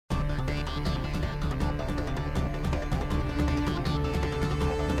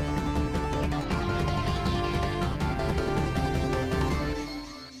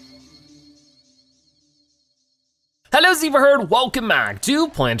Hello Zebra welcome back to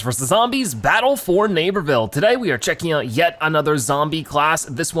Plants vs. Zombies Battle for Neighborville. Today we are checking out yet another zombie class.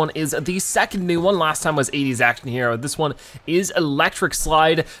 This one is the second new one. Last time was 80s action hero. This one is Electric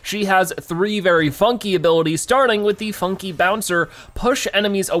Slide. She has three very funky abilities, starting with the funky bouncer. Push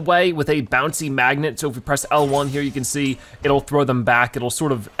enemies away with a bouncy magnet. So if we press L1 here, you can see it'll throw them back. It'll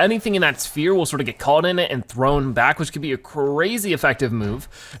sort of, anything in that sphere will sort of get caught in it and thrown back, which could be a crazy effective move.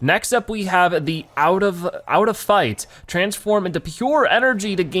 Next up we have the out of fight. Transform into pure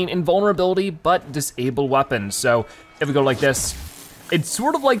energy to gain invulnerability, but disable weapons. So if we go like this, it's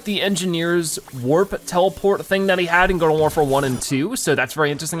sort of like the engineer's warp teleport thing that he had in Garden Warfare 1 and 2, so that's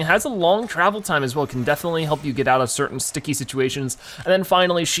very interesting. It has a long travel time as well, can definitely help you get out of certain sticky situations. And then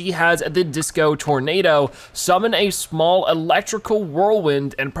finally, she has the Disco Tornado. Summon a small electrical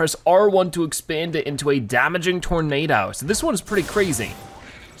whirlwind and press R1 to expand it into a damaging tornado. So this one is pretty crazy.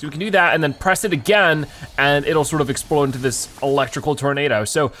 So we can do that and then press it again and it'll sort of explode into this electrical tornado.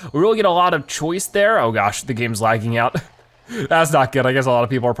 So we really get a lot of choice there. Oh gosh, the game's lagging out. That's not good. I guess a lot of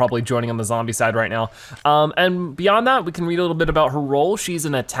people are probably joining on the zombie side right now. And beyond that, we can read a little bit about her role. She's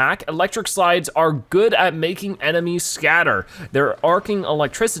an attack. Electric slides are good at making enemies scatter. Their arcing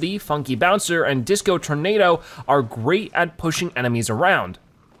electricity, funky bouncer, and disco tornado are great at pushing enemies around.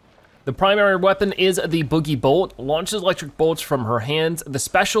 The primary weapon is the Boogie Bolt, launches electric bolts from her hands. The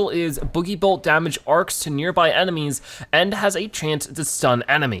special is Boogie Bolt damage arcs to nearby enemies and has a chance to stun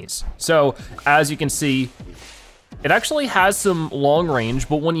enemies. So as you can see, it actually has some long range,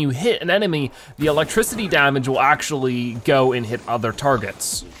 but when you hit an enemy, the electricity damage will actually go and hit other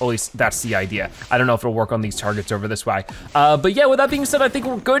targets. At least that's the idea. I don't know if it'll work on these targets over this way. But yeah, with that being said, I think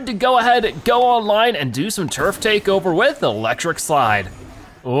we're good to go ahead, go online and do some turf takeover with Electric Slide.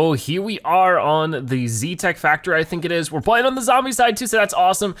 Oh, here we are on the Z-Tech factory, I think it is. We're playing on the zombie side too, so that's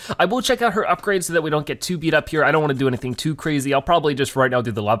awesome. I will check out her upgrades so that we don't get too beat up here. I don't wanna do anything too crazy. I'll probably just right now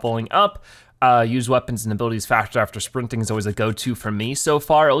do the leveling up. Use weapons and abilities faster after sprinting is always a go-to for me so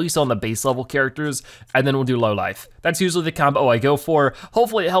far, at least on the base level characters, and then we'll do low life. That's usually the combo I go for.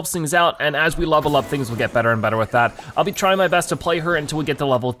 Hopefully it helps things out, and as we level up, things will get better and better with that. I'll be trying my best to play her until we get to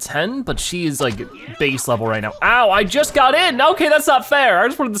level 10, but she is like base level right now. Ow, I just got in! Okay, that's not fair. I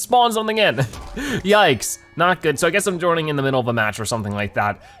just wanted to spawn something in. Yikes, not good. So I guess I'm joining in the middle of a match or something like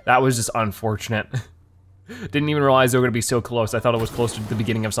that. That was just unfortunate. Didn't even realize they were gonna be so close. I thought it was closer to the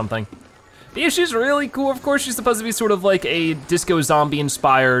beginning of something. Yeah, she's really cool. Of course, she's supposed to be sort of like a disco zombie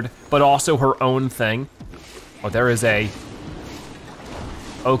inspired, but also her own thing. Oh, there is a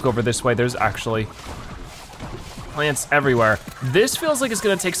oak over this way. There's actually plants everywhere. This feels like it's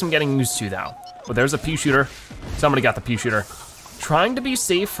gonna take some getting used to though. Oh, there's a Peashooter. Somebody got the Peashooter. Trying to be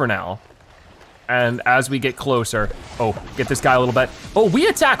safe for now. And as we get closer, oh, get this guy a little bit. Oh, we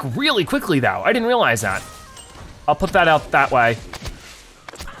attack really quickly though. I didn't realize that. I'll put that out that way.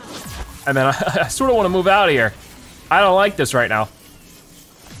 And then I sort of want to move out of here. I don't like this right now.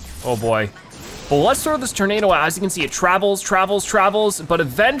 Oh boy. Well, let's throw this tornado out. As you can see, it travels, but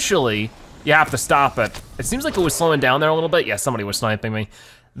eventually you have to stop it. It seems like it was slowing down there a little bit. Yeah, somebody was sniping me.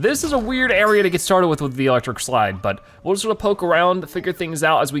 This is a weird area to get started with the electric slide, but we'll sort of poke around, figure things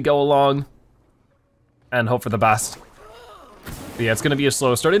out as we go along, and hope for the best. But yeah, it's gonna be a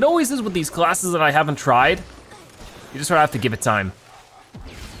slow start. It always is with these classes that I haven't tried. You just sort of have to give it time.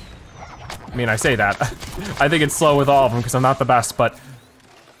 I mean, I say that. I think it's slow with all of them because I'm not the best, but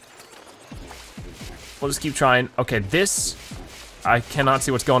we'll just keep trying. Okay, this, I cannot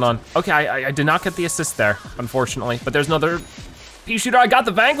see what's going on. Okay, I did not get the assist there, unfortunately, but there's another Peashooter. I got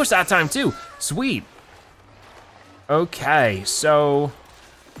the Vanquish that time too. Sweet. Okay, so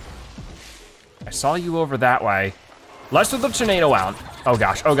I saw you over that way. Let's throw the tornado out. Oh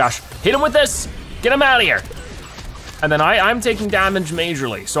gosh, hit him with this. Get him out of here. And then I'm taking damage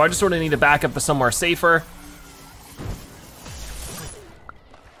majorly, so I just sort of need to back up to somewhere safer.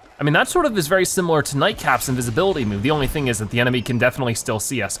 I mean, that sort of is very similar to Nightcap's invisibility move. The only thing is that the enemy can definitely still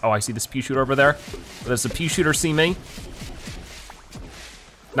see us. Oh, I see this Peashooter over there. Does the Peashooter see me?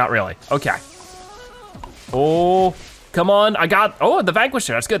 Not really, okay. Oh, come on, I got, oh, the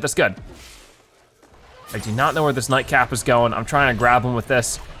Vanquisher, that's good, that's good. I do not know where this Nightcap is going. I'm trying to grab him with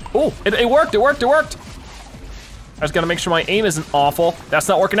this. Oh, it worked. I just gotta make sure my aim isn't awful. That's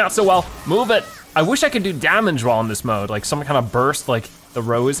not working out so well. Move it. I wish I could do damage while in this mode, like some kind of burst like the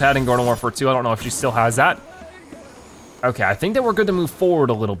Rose had in Garden Warfare 2. I don't know if she still has that. Okay, I think that we're good to move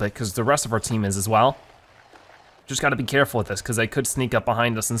forward a little bit because the rest of our team is as well. Just gotta be careful with this because they could sneak up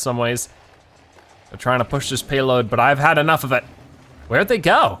behind us in some ways. They're trying to push this payload, but I've had enough of it. Where'd they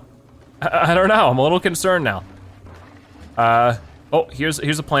go? I don't know, I'm a little concerned now. Oh, here's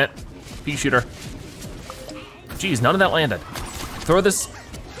a plant. Peashooter. geez, none of that landed. Throw this.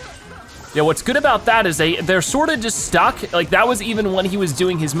 Yeah, what's good about that is they're sort of just stuck. Like that was even when he was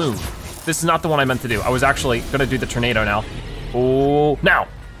doing his move. This is not the one I meant to do. I was actually gonna do the tornado now. Oh, now.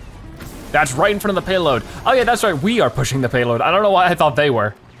 That's right in front of the payload. Oh yeah, that's right, we are pushing the payload. I don't know why I thought they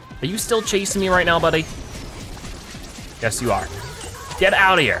were. Are you still chasing me right now, buddy? Yes, you are. Get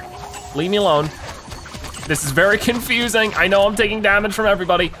out of here. Leave me alone. This is very confusing. I know I'm taking damage from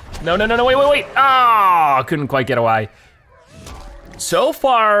everybody. No, no, no, no, wait. Ah, couldn't quite get away. So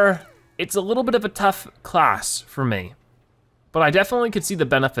far, it's a little bit of a tough class for me, but I definitely could see the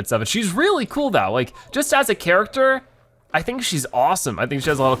benefits of it. She's really cool though. Like, just as a character, I think she's awesome. I think she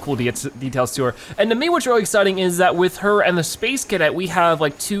has a lot of cool details to her. And to me, what's really exciting is that with her and the Space Cadet, we have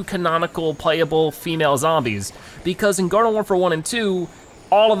like 2 canonical playable female zombies. Because in Garden Warfare 1 and 2,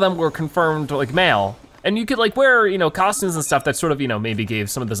 all of them were confirmed like male. And you could like wear, you know, costumes and stuff that sort of, you know, maybe gave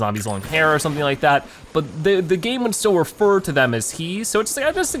some of the zombies long hair or something like that. But the game would still refer to them as he. So it's,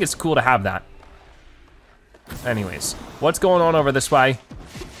 I just think it's cool to have that. Anyways, what's going on over this way?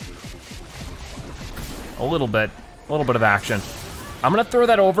 A little bit of action. I'm gonna throw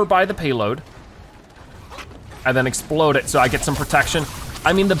that over by the payload and then explode it so I get some protection.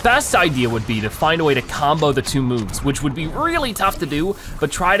 I mean, the best idea would be to find a way to combo the 2 moves, which would be really tough to do,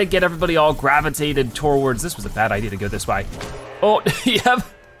 but try to get everybody all gravitated towards, this was a bad idea to go this way. Oh, yep.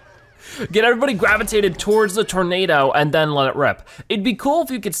 Get everybody gravitated towards the tornado and then let it rip. It'd be cool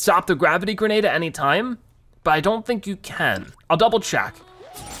if you could stop the gravity grenade at any time, but I don't think you can. I'll double check.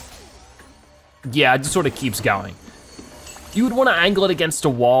 Yeah, it just sort of keeps going. You would wanna angle it against a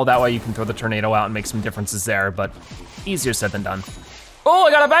wall, that way you can throw the tornado out and make some differences there, but easier said than done. Oh,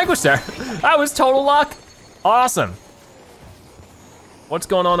 I got a vanquish there. That was total luck. Awesome. What's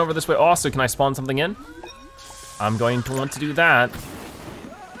going on over this way? Also, can I spawn something in? I'm going to want to do that.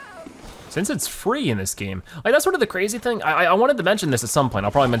 Since it's free in this game. Like, that's sort of the crazy thing. I wanted to mention this at some point.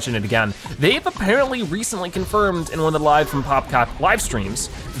 I'll probably mention it again. They've apparently recently confirmed in one of the Live from PopCap live streams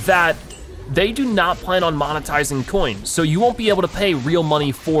that they do not plan on monetizing coins. So you won't be able to pay real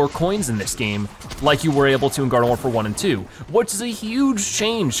money for coins in this game like you were able to in Garden Warfare 1 and 2, which is a huge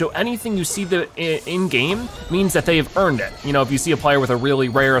change. So anything you see in game means that they have earned it. You know, if you see a player with a really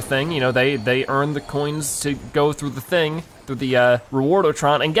rare thing, you know, they earn the coins to go through the thing, through the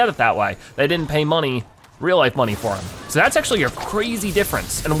rewardotron and get it that way. They didn't pay money, real life money for them. So that's actually a crazy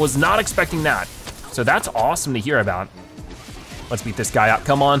difference and was not expecting that. So that's awesome to hear about. Let's beat this guy up,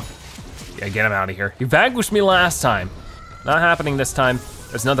 come on. Yeah, get him out of here. You vanquished me last time. Not happening this time.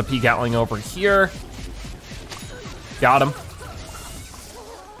 There's another P-Gatling over here. Got him.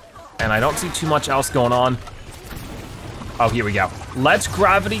 And I don't see too much else going on. Oh, here we go. Let's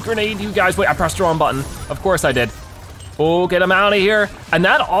gravity grenade you guys. Wait, I pressed the wrong button. Of course I did. Oh, get him out of here. And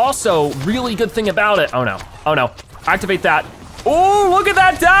that also, really good thing about it. Oh no, oh no. Activate that. Oh, look at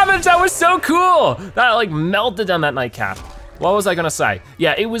that damage. That was so cool. That like melted down that nightcap. What was I gonna say?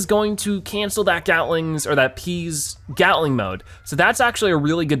 Yeah, it was going to cancel that Gatling's, or that P's Gatling mode. So that's actually a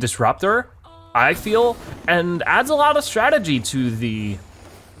really good disruptor, I feel, and adds a lot of strategy to the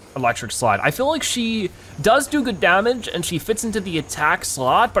electric slide. I feel like she does do good damage and she fits into the attack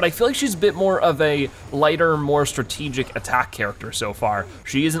slot, but I feel like she's a bit more of a lighter, more strategic attack character so far.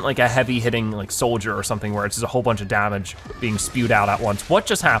 She isn't like a heavy hitting like soldier or something where it's just a whole bunch of damage being spewed out at once. What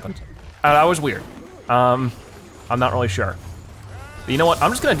just happened? That was weird. I'm not really sure. But you know what, I'm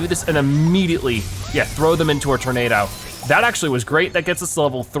just gonna do this and immediately, yeah, throw them into a tornado. That actually was great, that gets us to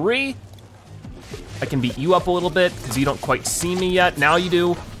level 3. I can beat you up a little bit because you don't quite see me yet, now you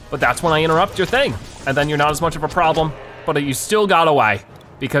do, but that's when I interrupt your thing. And then you're not as much of a problem, but you still got away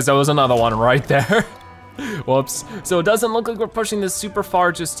because there was another one right there. Whoops. So it doesn't look like we're pushing this super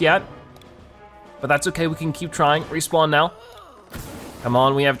far just yet, but that's okay, we can keep trying. Respawn now. Come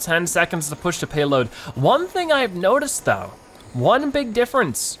on, we have 10 seconds to push the payload. One thing I've noticed though, one big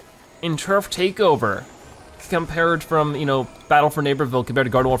difference in Turf Takeover compared from, you know, Battle for Neighborville compared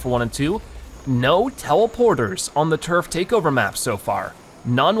to Garden Warfare 1 and 2, no teleporters on the Turf Takeover map so far.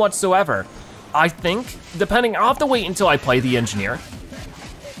 None whatsoever. I think, I'll have to wait until I play the engineer.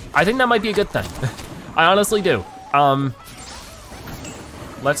 I think that might be a good thing. I honestly do.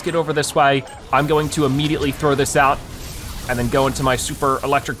 Let's get over this way. I'm going to immediately throw this out and then go into my super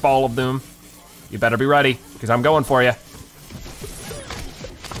electric ball of doom. You better be ready, because I'm going for you.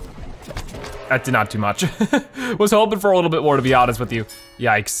 That did not do much. Was hoping for a little bit more, to be honest with you.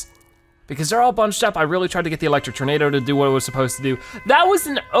 Yikes. Because they're all bunched up, I really tried to get the electric tornado to do what it was supposed to do. That was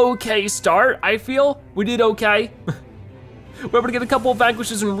an okay start, I feel. We did okay. We're able to get a couple of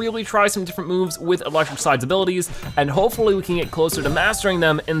vanquishes and really try some different moves with Electric Slide's abilities, and hopefully we can get closer to mastering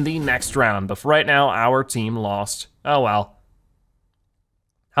them in the next round. But for right now, our team lost. Oh well.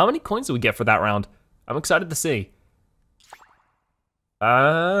 How many coins do we get for that round? I'm excited to see.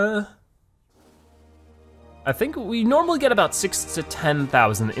 I think we normally get about 6,000 to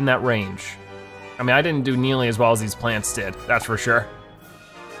 10,000 in that range. I mean, I didn't do nearly as well as these plants did, that's for sure.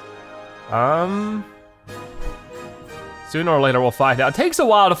 Sooner or later we'll find out. It takes a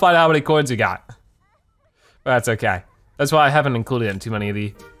while to find out how many coins you got. But that's okay. That's why I haven't included it in too many of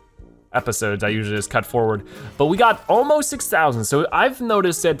the episodes. I usually just cut forward. But we got almost 6,000. So I've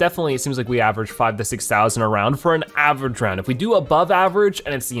noticed that definitely it seems like we average 5,000 to 6,000 a round for an average round. If we do above average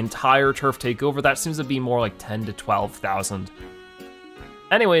and it's the entire turf takeover, that seems to be more like 10,000 to 12,000.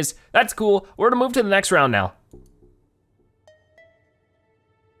 Anyways, that's cool. We're gonna move to the next round now.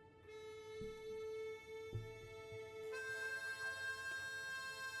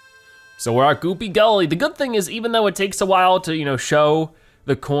 So we're at Goopy Gully. The good thing is, even though it takes a while to, show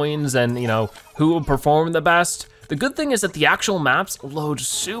the coins and, who will perform the best, the good thing is that the actual maps load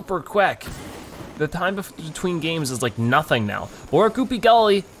super quick. The time between games is like nothing now. But we're at Goopy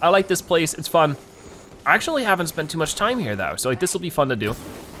Gully. I like this place, it's fun. I actually haven't spent too much time here though, so like this will be fun to do.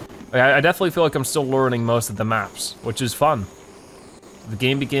 I definitely feel like I'm still learning most of the maps, which is fun. The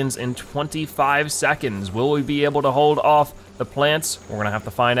game begins in 25 seconds. Will we be able to hold off the plants? We're gonna have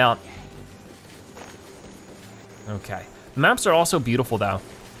to find out. Okay, the maps are also beautiful though,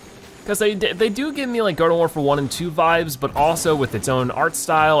 because they do give me like Garden Warfare 1 and 2 vibes, but also with its own art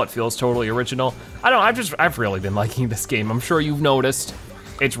style, it feels totally original. I don't know, I've really been liking this game. I'm sure you've noticed.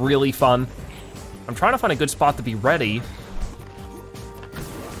 It's really fun. I'm trying to find a good spot to be ready.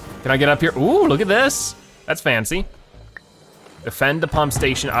 Can I get up here? Ooh, look at this. That's fancy. Defend the pump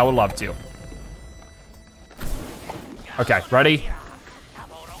station, I would love to. Okay, ready?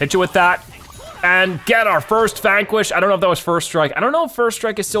 Hit you with that. And get our first vanquish. I don't know if that was first strike. I don't know if first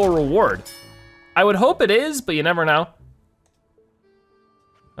strike is still a reward. I would hope it is, but you never know.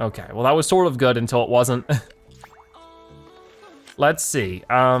 Okay, well that was sort of good until it wasn't. Let's see.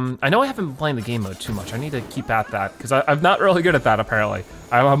 I know I haven't been playing the game mode too much. I need to keep at that, because I'm not really good at that apparently.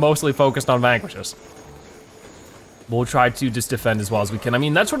 I'm mostly focused on vanquishes. We'll try to just defend as well as we can. I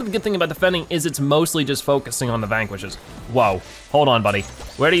mean, that's sort of the good thing about defending is it's mostly just focusing on the vanquishes. Whoa, hold on, buddy.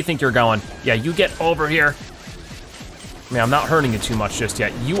 Where do you think you're going? Yeah, you get over here. Man, I'm not hurting you too much just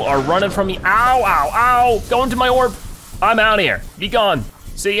yet. You are running from me. Ow, ow, ow. Go into my orb. I'm out of here. Be gone.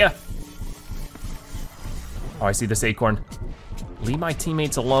 See ya. Oh, I see this acorn. Leave my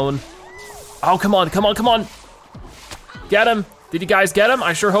teammates alone. Oh, come on, come on, come on. Get him. Did you guys get him?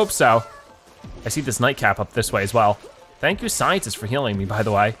 I sure hope so. I see this nightcap up this way as well. Thank you, scientist, for healing me, by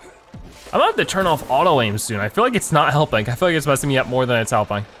the way. I'm gonna have to turn off auto aim soon. I feel like it's not helping. I feel like it's messing me up more than it's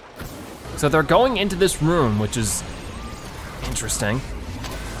helping. So they're going into this room, which is interesting.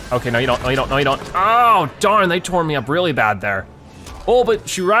 Okay, no you don't, no you don't, no you don't. Oh, darn, they tore me up really bad there. Oh, but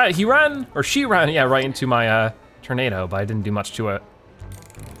she ran, yeah, right into my tornado, but I didn't do much to it.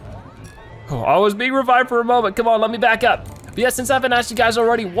 Oh, I was being revived for a moment. Come on, let me back up. But yeah, since I haven't asked you guys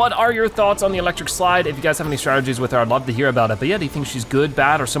already, what are your thoughts on the electric slide? If you guys have any strategies with her, I'd love to hear about it. But yeah, do you think she's good,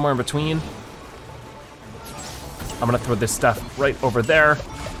 bad, or somewhere in between? I'm gonna throw this stuff right over there.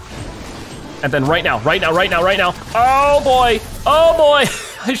 And then right now. Oh boy, oh boy.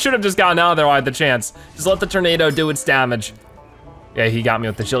 I should have just gotten out of there while I had the chance. Just let the tornado do its damage. Yeah, he got me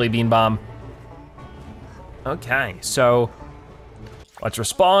with the chili bean bomb. Okay, so let's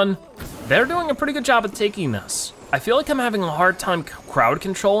respawn. They're doing a pretty good job of taking this. I feel like I'm having a hard time crowd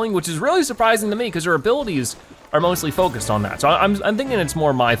controlling, which is really surprising to me because her abilities are mostly focused on that. So I'm thinking it's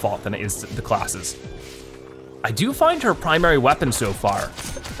more my fault than it is the classes. I do find her primary weapon so far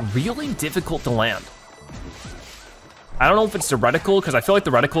really difficult to land. I don't know if it's the reticle, because I feel like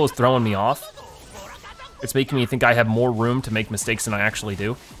the reticle is throwing me off. It's making me think I have more room to make mistakes than I actually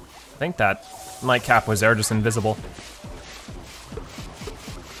do. I think that nightcap was there, just invisible.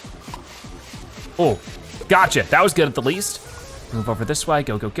 Oh. Gotcha, that was good at the least. Move over this way,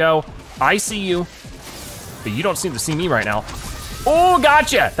 go, go, go. I see you, but you don't seem to see me right now. Oh,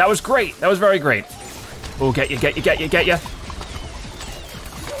 gotcha, that was great, that was very great. Oh, get you.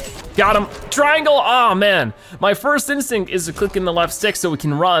 Got him, triangle, oh man. My first instinct is to click in the left stick so we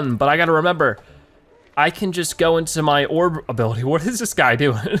can run, but I gotta remember, I can just go into my orb ability. What is this guy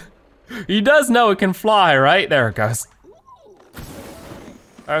doing? He does know it can fly, right? There it goes.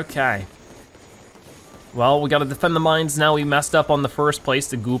 Okay. Well, we gotta defend the mines now. We messed up on the first place,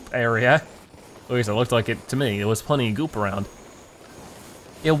 the goop area. At least it looked like it to me. There was plenty of goop around.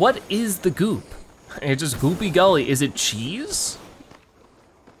 Yeah, what is the goop? It's just goopy gully. Is it cheese?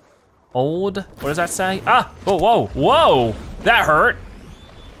 Old, what does that say? Ah, whoa, whoa, whoa, that hurt.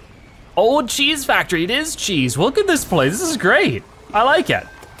 Old cheese factory, it is cheese. Look at this place, this is great. I like it.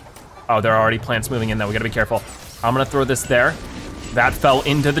 Oh, there are already plants moving in though, we gotta be careful. I'm gonna throw this there. That fell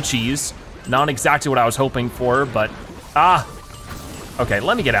into the cheese. Not exactly what I was hoping for, but, okay,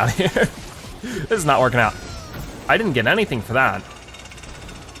 let me get out of here. This is not working out. I didn't get anything for that.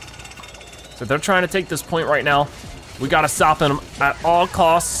 So they're trying to take this point right now. We gotta stop them at all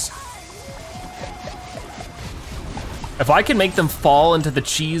costs. If I can make them fall into the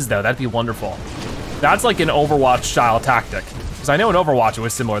cheese though, that'd be wonderful. That's like an Overwatch style tactic. Because I know in Overwatch it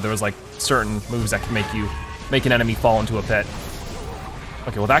was similar. There was like certain moves that can make an enemy fall into a pit.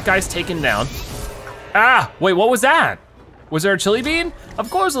 Okay, well that guy's taken down. Ah, wait, what was that? Was there a chili bean? Of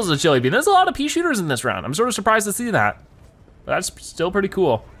course there's a chili bean. There's a lot of Peashooters in this round. I'm sort of surprised to see that. But that's still pretty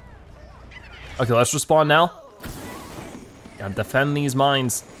cool. Okay, let's respawn now. Gotta defend these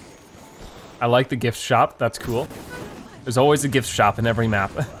mines. I like the gift shop, that's cool. There's always a gift shop in every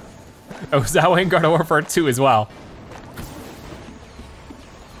map. Oh, is that way in Garden Warfare 2 as well?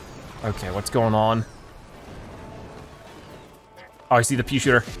 Okay, what's going on? Oh, I see the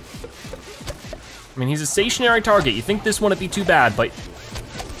Peashooter. I mean, he's a stationary target. You think this wouldn't be too bad, but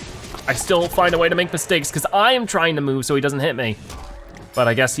I still find a way to make mistakes because I am trying to move so he doesn't hit me. But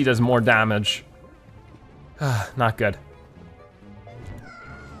I guess he does more damage. Not good.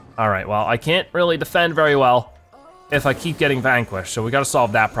 All right, well, I can't really defend very well if I keep getting vanquished, so we gotta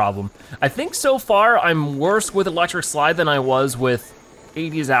solve that problem. I think so far I'm worse with Electric Slide than I was with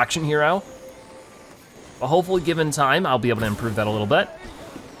 80's Action Hero. But hopefully given time, I'll be able to improve that a little bit.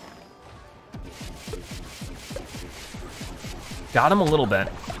 Got him a little bit.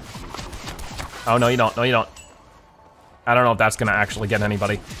 Oh, no you don't, no you don't. I don't know if that's gonna actually get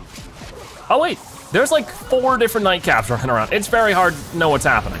anybody. Oh wait, there's like 4 different nightcaps running around. It's very hard to know what's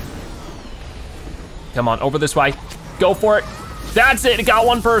happening. Come on, over this way. Go for it. That's it, it got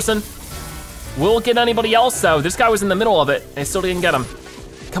one person. Will it get anybody else though? This guy was in the middle of it and I still didn't get him.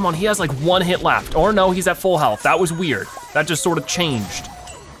 Come on, he has like 1 hit left. Or no, he's at full health. That was weird. That just sort of changed.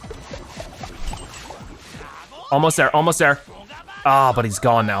 Almost there, almost there. Ah, but he's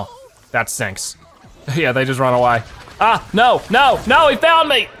gone now. That stinks. Yeah, they just run away. Ah, no, no, no, he found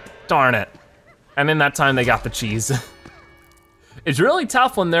me. Darn it. And in that time, they got the cheese. It's really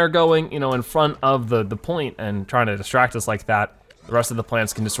tough when they're going, you know, in front of the point and trying to distract us like that. The rest of the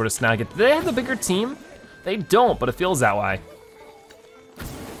plants can just sort of snag it. Do they have the bigger team? They don't, but it feels that way.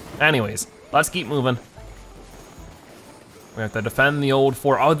 Anyways, let's keep moving. We have to defend the old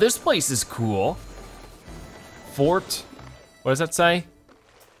fort. Oh, this place is cool. Fort, what does that say?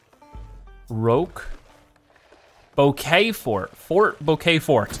 Roque? Bouquet Fort, Fort Bouquet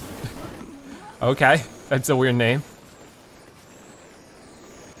Fort. Okay, that's a weird name.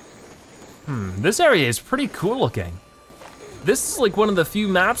 This area is pretty cool looking. This is like one of the few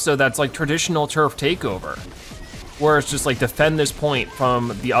maps though that's like traditional turf takeover, where it's just like defend this point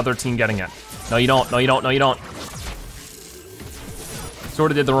from the other team getting it. No you don't, no you don't, no you don't.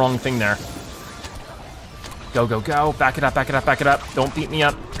 Sort of did the wrong thing there. Go, go, go, back it up, back it up, back it up. Don't beat me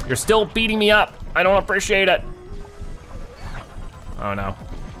up. You're still beating me up. I don't appreciate it. Oh no.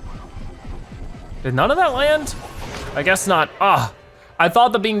 Did none of that land? I guess not. Ah, I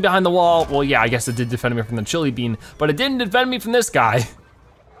thought the being behind the wall, well yeah, I guess it did defend me from the chili bean, but it didn't defend me from this guy.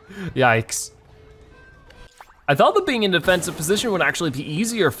 Yikes. I thought the being in defensive position would actually be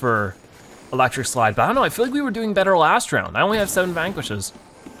easier for Electric Slide, but I don't know, I feel like we were doing better last round. I only have 7 vanquishes.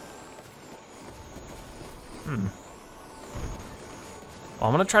 Well,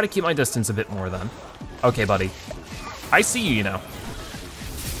 I'm gonna try to keep my distance a bit more then. Okay, buddy. I see you, you know.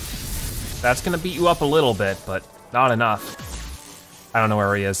 That's gonna beat you up a little bit, but not enough. I don't know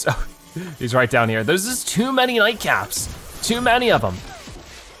where he is. Oh, he's right down here. There's just too many nightcaps. Too many of them.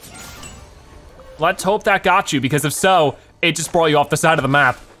 Let's hope that got you, because if so, it just brought you off the side of the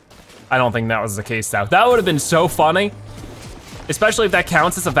map. I don't think that was the case though. That would have been so funny. Especially if that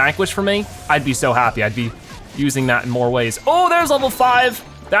counts as a vanquish for me. I'd be so happy. I'd be using that in more ways. Oh, there's level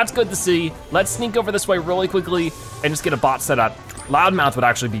 5. That's good to see. Let's sneak over this way really quickly and just get a bot set up. Loudmouth would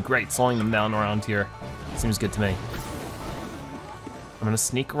actually be great, slowing them down around here. Seems good to me. I'm gonna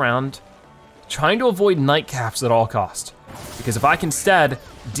sneak around, trying to avoid nightcaps at all cost. Because if I can instead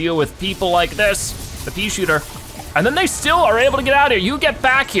deal with people like this, the Peashooter, and then they still are able to get out of here. You get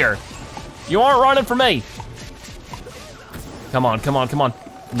back here. You aren't running for me. Come on, come on, come on.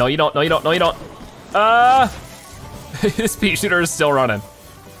 No, you don't, no, you don't, no, you don't. This Peashooter is still running.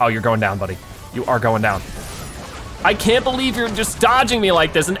 Oh, you're going down, buddy. You are going down. I can't believe you're just dodging me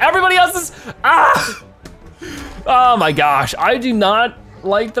like this and everybody else is, ah! Oh my gosh, I do not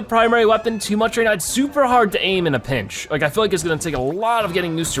like the primary weapon too much right now. It's super hard to aim in a pinch. Like I feel like it's gonna take a lot of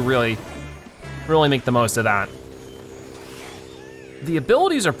getting used to really make the most of that. The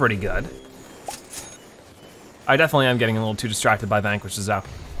abilities are pretty good. I definitely am getting a little too distracted by Vanquishes though.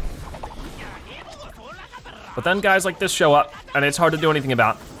 But then guys like this show up and it's hard to do anything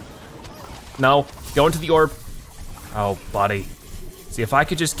about. No, go into the orb. Oh, buddy. See, if I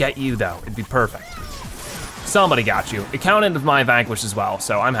could just get you though, it'd be perfect. Somebody got you. It counted as my Vanquish as well,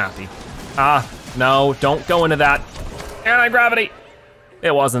 so I'm happy. No, don't go into that. Anti-gravity.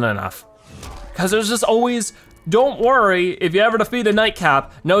 It wasn't enough. Because there's just always, don't worry, if you ever defeat a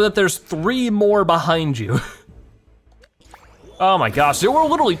Nightcap, know that there's 3 more behind you. Oh my gosh, there were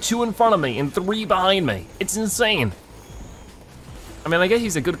literally 2 in front of me and 3 behind me. It's insane. I mean, I guess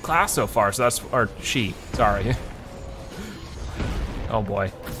he's a good class so far, so that's, or she, sorry. Oh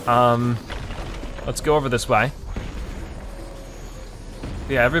boy. Let's go over this way.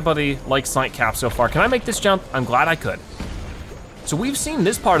 Yeah, everybody likes Nightcap so far. Can I make this jump? I'm glad I could. So we've seen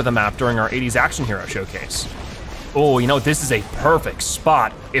this part of the map during our 80s Action Hero showcase. Oh, you know, this is a perfect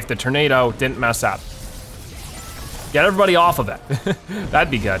spot if the tornado didn't mess up. Get everybody off of it.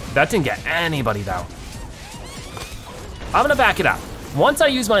 That'd be good. That didn't get anybody though. I'm gonna back it up. Once I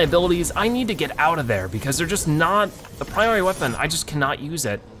use my abilities, I need to get out of there because they're just not, the primary weapon, I just cannot use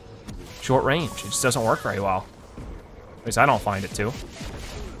it short range. It just doesn't work very well. At least I don't find it to.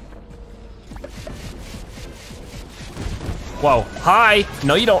 Whoa, hi.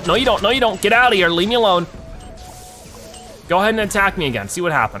 No you don't, no you don't, no you don't. Get out of here, leave me alone. Go ahead and attack me again, see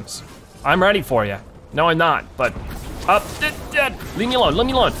what happens. I'm ready for you. No, I'm not, but up, leave me alone, leave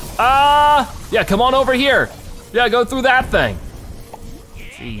me alone. Yeah, come on over here. Yeah, go through that thing.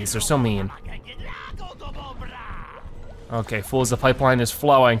 Jeez, they're so mean. Okay, fools, the pipeline is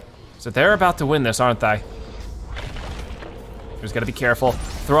flowing. So they're about to win this, aren't they? Just gotta be careful.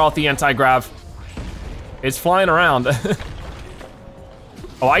 Throw out the anti-grav. It's flying around.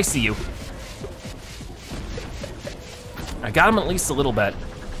 Oh, I see you. I got him at least a little bit.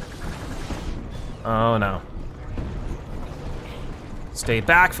 Oh no. Stay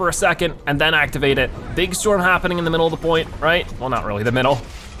back for a second and then activate it. Big storm happening in the middle of the point, right? Well, not really, the middle.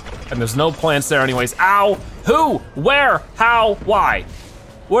 And there's no plants there anyways. Ow, who, where, how, why?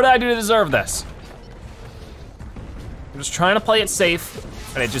 What did I do to deserve this? I'm just trying to play it safe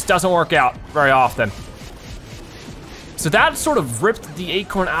and it just doesn't work out very often. So that sort of ripped the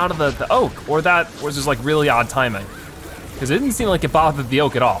Acorn out of the oak, or that was just like really odd timing. Because it didn't seem like it bothered the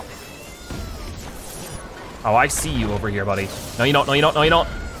oak at all. Oh, I see you over here, buddy. No, you don't, no, you don't, no, you don't.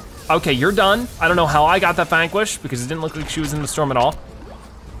 Okay, you're done. I don't know how I got that Vanquish because it didn't look like she was in the storm at all.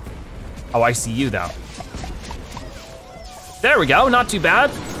 Oh, I see you though. There we go, not too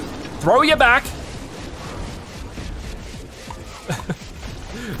bad. Throw you back.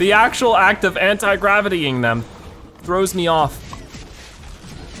 The actual act of anti-gravitying them throws me off.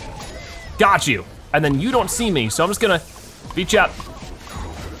 Got you. And then you don't see me, so I'm just gonna beat you up.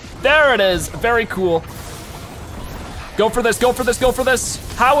 There it is, very cool. Go for this, go for this, go for this.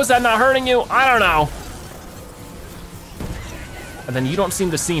 How is that not hurting you? I don't know. And then you don't seem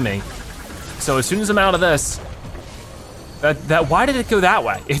to see me. So as soon as I'm out of this, why did it go that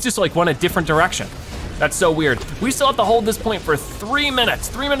way? It just like went a different direction. That's so weird. We still have to hold this point for 3 minutes,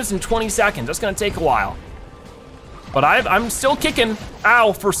 3 minutes and 20 seconds. That's gonna take a while. But I'm still kicking.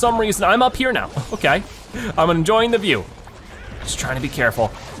 Ow, for some reason, I'm up here now. Okay, I'm enjoying the view. Just trying to be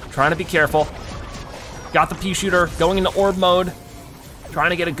careful, trying to be careful. Got the Peashooter, going into orb mode. Trying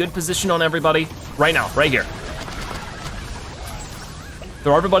to get a good position on everybody. Right now, right here.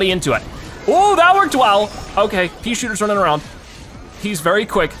 Throw everybody into it. Oh, that worked well. Okay, Peashooter's running around. He's very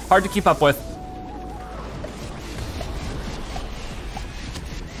quick, hard to keep up with.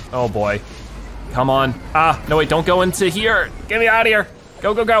 Oh boy, come on. No wait, don't go into here. Get me out of here.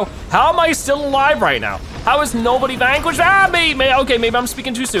 Go, go, go. How am I still alive right now? How is nobody vanquished? Me. Okay, maybe I'm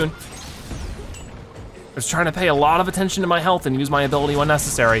speaking too soon. I was trying to pay a lot of attention to my health and use my ability when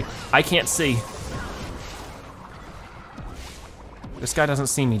necessary. I can't see. This guy doesn't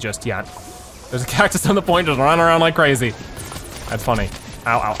see me just yet. There's a cactus on the point just running around like crazy. That's funny.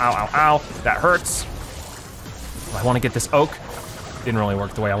 Ow, ow, ow, ow, ow. That hurts. I wanna get this oak. Didn't really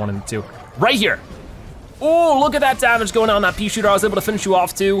work the way I wanted it to. Right here. Oh, look at that damage going on that Peashooter. I was able to finish you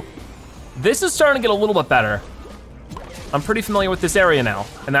off too. This is starting to get a little bit better. I'm pretty familiar with this area now,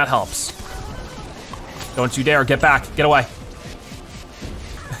 and that helps. Don't you dare, get back, get away.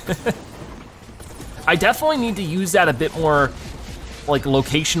 I definitely need to use that a bit more like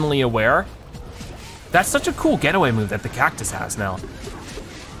locationally aware. That's such a cool getaway move that the Cactus has now.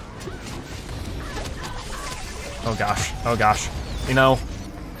 Oh gosh, oh gosh. You know,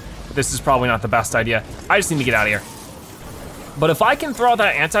 this is probably not the best idea. I just need to get out of here. But if I can throw out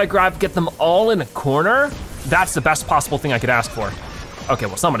that anti-grab, get them all in a corner, that's the best possible thing I could ask for. Okay,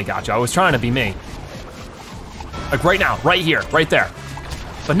 well somebody got you. I was trying to be me. Like right now, right here, right there.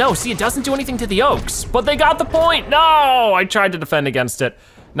 But no, see, it doesn't do anything to the Oaks, but they got the point. No, I tried to defend against it.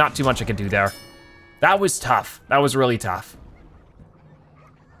 Not too much I could do there. That was tough, that was really tough.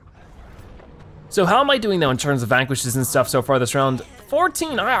 So how am I doing though in terms of vanquishes and stuff so far this round?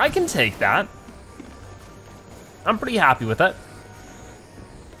 14, I can take that. I'm pretty happy with it.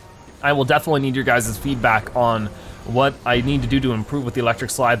 I will definitely need your guys' feedback on what I need to do to improve with the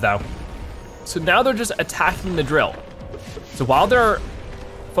electric slide though. So now they're just attacking the drill. So while they're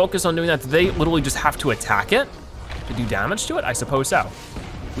focused on doing that, do they literally just have to attack it to do damage to it? I suppose so.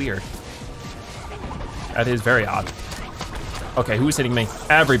 Weird. That is very odd. Okay, who's hitting me?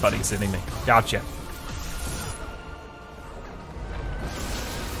 Everybody's hitting me. Gotcha.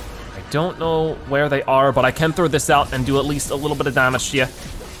 I don't know where they are, but I can throw this out and do at least a little bit of damage to you.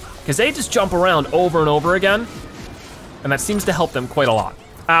 Because they just jump around over and over again, and that seems to help them quite a lot.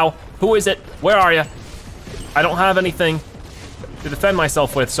 Ow, who is it? Where are you? I don't have anything to defend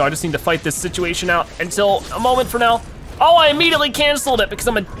myself with, so I just need to fight this situation out until a moment from now. Oh, I immediately canceled it because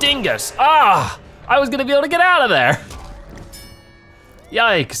I'm a dingus. Ah, I was gonna be able to get out of there.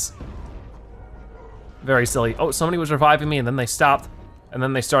 Yikes. Very silly. Oh, somebody was reviving me and then they stopped, and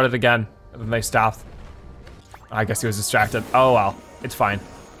then they started again, and then they stopped. I guess he was distracted. Oh well, it's fine.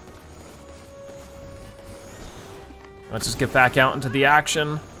 Let's just get back out into the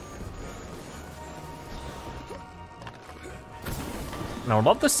action. Now I'd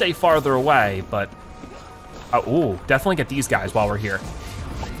love to stay farther away, but, ooh, definitely get these guys while we're here.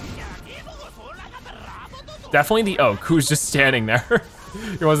 Definitely the Oak, who's just standing there.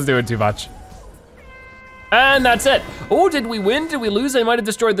 He wasn't doing too much. And that's it. Oh, did we win? Did we lose? I might have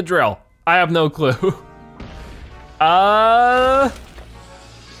destroyed the drill. I have no clue.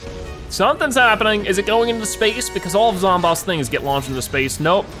 Something's happening. Is it going into space? Because all of Zomboss things get launched into space.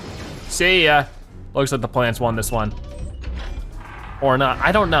 Nope. See ya. Looks like the plants won this one. Or not,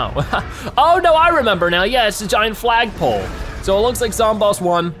 I don't know. Oh no, I remember now. Yeah, it's a giant flagpole. So it looks like Zomboss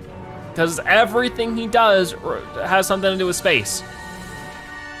won, because everything he does has something to do with space.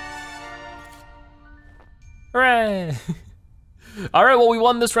 Hooray. All right, well, we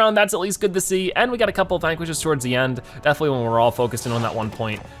won this round. That's at least good to see. And we got a couple of vanquishes towards the end. Definitely when we're all focused in on that one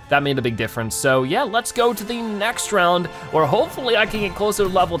point. That made a big difference. So yeah, let's go to the next round where hopefully I can get closer to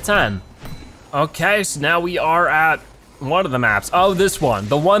level 10. Okay, so now we are at one of the maps. Oh, this one,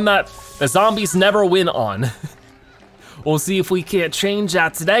 the one that the zombies never win on. We'll see if we can't change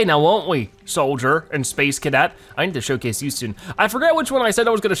that today now, won't we, Soldier and Space Cadet? I need to showcase you soon. I forget which one I said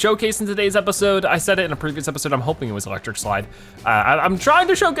I was gonna showcase in today's episode. I said it in a previous episode. I'm hoping it was Electric Slide. I'm trying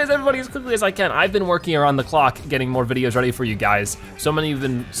to showcase everybody as quickly as I can. I've been working around the clock getting more videos ready for you guys. So many of you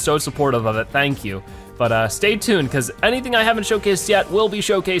have been so supportive of it, thank you. But stay tuned, because anything I haven't showcased yet will be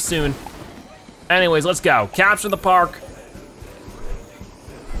showcased soon. Anyways, let's go. Capture the park.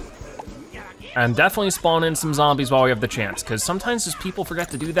 And definitely spawn in some zombies while we have the chance, because sometimes just people forget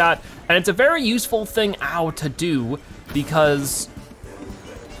to do that, and it's a very useful thing, to do, because,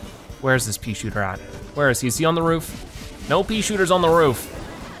 where's this Peashooter at? Where is he? Is he on the roof? No Peashooter's on the roof.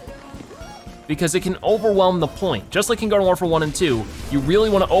 Because it can overwhelm the point. Just like in Garden Warfare 1 and 2, you really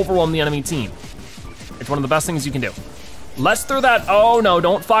want to overwhelm the enemy team. It's one of the best things you can do. Let's throw that, oh no,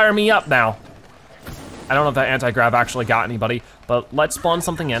 don't fire me up now. I don't know if that anti-grab actually got anybody, but let's spawn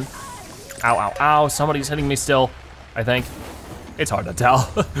something in. Ow, ow, ow, somebody's hitting me still, I think. It's hard to tell.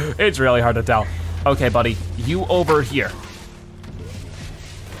 It's really hard to tell. Okay, buddy, you over here.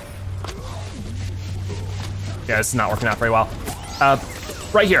 Yeah, this is not working out very well.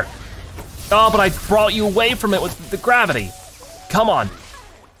 Right here. Oh, but I brought you away from it with the gravity. Come on.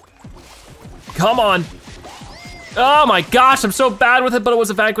 Come on. Oh my gosh, I'm so bad with it, but it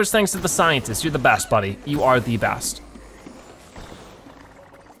was a vanquish thanks to the scientist. You're the best, buddy. You are the best.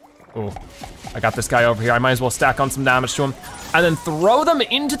 Oh, I got this guy over here. I might as well stack on some damage to him and then throw them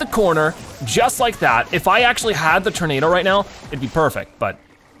into the corner just like that. If I actually had the tornado right now, it'd be perfect, but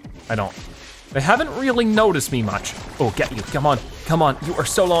I don't. They haven't really noticed me much. Oh, get you, come on, come on. You are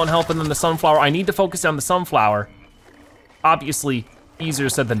so low on health, and then the sunflower. I need to focus on the sunflower. Obviously, easier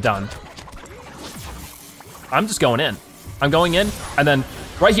said than done. I'm just going in. I'm going in, and then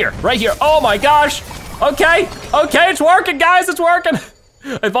right here, right here. Oh my gosh, okay, it's working, guys, it's working.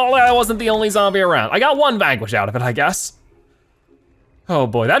 If only I wasn't the only zombie around. I got one vanquish out of it, I guess. Oh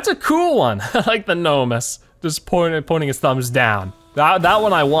boy, that's a cool one. I like the Nomus, just pointing his thumbs down. That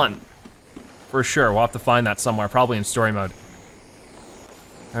one I want, for sure. We'll have to find that somewhere, probably in story mode.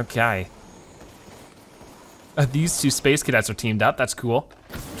 Okay. These two space cadets are teamed up, that's cool.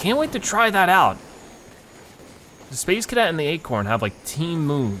 Can't wait to try that out. The Space Cadet and the Acorn have like team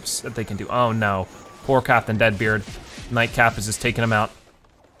moves that they can do. Oh no, poor Captain Deadbeard. Nightcap is just taking him out.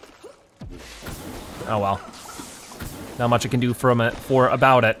 Oh well. Not much I can do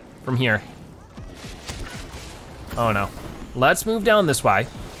about it from here. Oh no. Let's move down this way.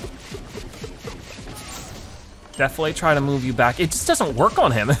 Definitely try to move you back. It just doesn't work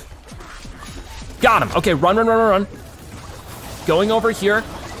on him. Got him, okay, run, run, run, run, run. Going over here.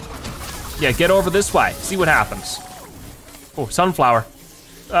 Yeah, get over this way, see what happens. Oh, Sunflower.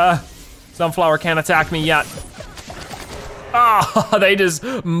 Sunflower can't attack me yet. Oh, they just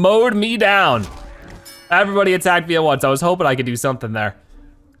mowed me down. Everybody attacked me at once. I was hoping I could do something there.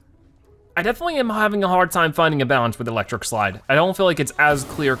 I definitely am having a hard time finding a balance with Electric Slide. I don't feel like it's as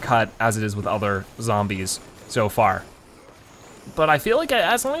clear cut as it is with other zombies so far. But I feel like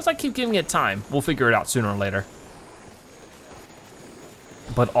as long as I keep giving it time, we'll figure it out sooner or later.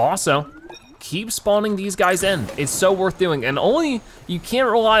 But also, keep spawning these guys in. It's so worth doing, and you can't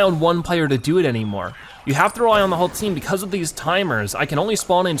rely on one player to do it anymore. You have to rely on the whole team. Because of these timers, I can only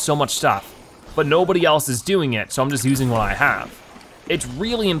spawn in so much stuff, but nobody else is doing it, so I'm just using what I have. It's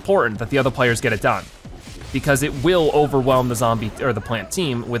really important that the other players get it done, because it will overwhelm the zombie or the plant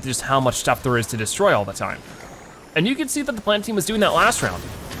team with just how much stuff there is to destroy all the time. And you can see that the plant team was doing that last round.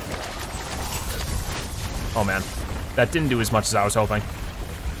 Oh man, that didn't do as much as I was hoping.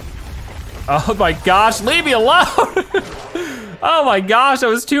 Oh my gosh, leave me alone! Oh my gosh, that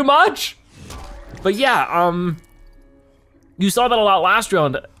was too much. But yeah, you saw that a lot last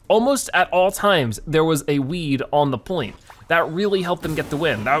round. Almost at all times, there was a weed on the point. That really helped them get the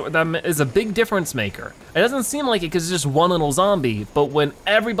win. That is a big difference maker. It doesn't seem like it because it's just one little zombie, but when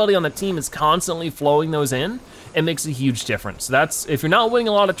everybody on the team is constantly flowing those in, it makes a huge difference. That's, if you're not winning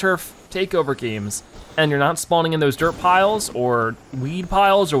a lot of turf takeover games, and you're not spawning in those dirt piles or weed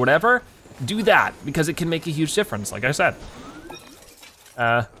piles or whatever, do that, because it can make a huge difference, like I said.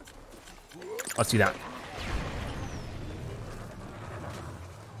 Let's do that.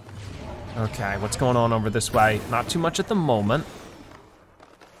 Okay, what's going on over this way? Not too much at the moment.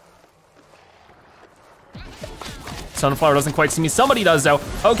 Sunflower doesn't quite see me. Somebody does though.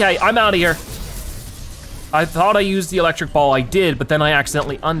 Okay, I'm out of here. I thought I used the electric ball. I did, but then I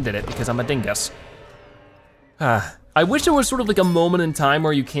accidentally undid it because I'm a dingus. I wish there was sort of like a moment in time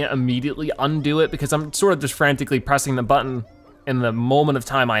where you can't immediately undo it, because I'm sort of just frantically pressing the button in the moment of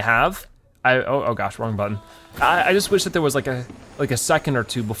time I have. Oh gosh, wrong button. I just wish that there was like a second or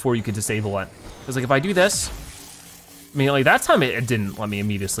two before you could disable it. Because like if I do this, I mean like that time it didn't let me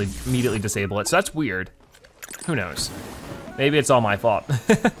immediately disable it, so that's weird. Who knows? Maybe it's all my fault.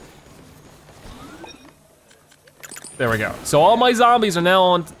 There we go. So all my zombies are now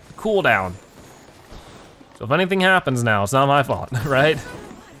on cooldown. So if anything happens now, it's not my fault, right?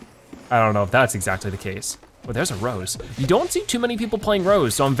 I don't know if that's exactly the case. Oh, there's a Rose. You don't see too many people playing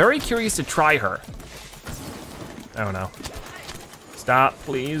Rose, so I'm very curious to try her. Oh no. Stop,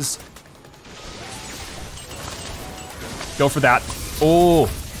 please. Go for that. Oh,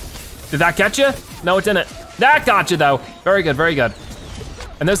 did that get you? No, it didn't. That got you though. Very good, very good.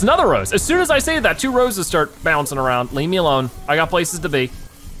 And there's another Rose. As soon as I say that, 2 Roses start bouncing around. Leave me alone. I got places to be.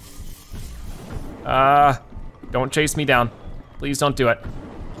 Don't chase me down. Please don't do it.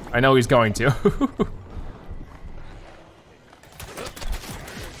 I know he's going to.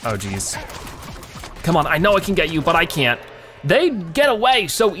 Oh geez. Come on, I know I can get you, but I can't. They get away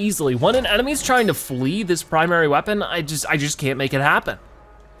so easily. When an enemy's trying to flee this primary weapon, I just can't make it happen.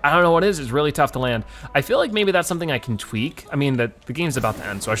 I don't know what it is, it's really tough to land. I feel like maybe that's something I can tweak. I mean, the game's about to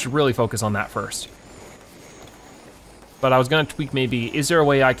end, so I should really focus on that first. But I was gonna tweak maybe, is there a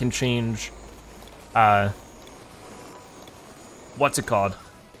way I can change, what's it called?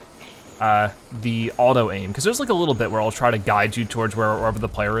 The auto aim, because there's like a little bit where I'll try to guide you towards wherever the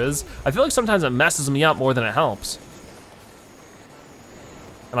player is. I feel like sometimes it messes me up more than it helps.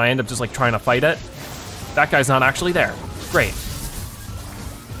 And I end up just like trying to fight it. That guy's not actually there. Great.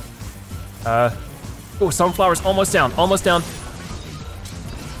 Oh, Sunflower's almost down, almost down.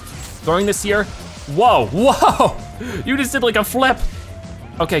 Throwing this here. Whoa, whoa! You just did like a flip.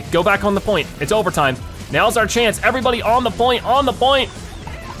 Okay, go back on the point. It's overtime. Now's our chance. Everybody on the point, on the point.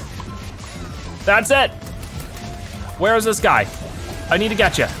 That's it. Where is this guy? I need to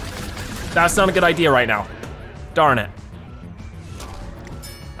get you. That's not a good idea right now. Darn it.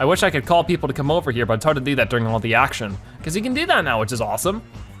 I wish I could call people to come over here, but it's hard to do that during all the action. because he can do that now, which is awesome.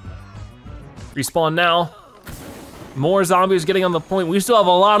 Respawn now. More zombies getting on the point. We still have a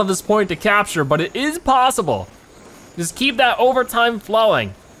lot of this point to capture, but it is possible. Just keep that overtime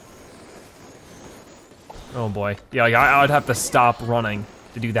flowing. Oh boy, yeah, I would have to stop running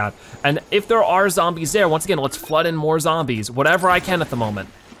to do that. And if there are zombies there, once again, let's flood in more zombies. Whatever I can at the moment.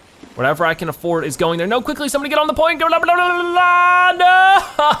 Whatever I can afford is going there. No, quickly, somebody get on the point. Go, no!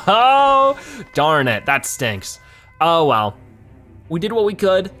 Darn it, that stinks. Oh well, we did what we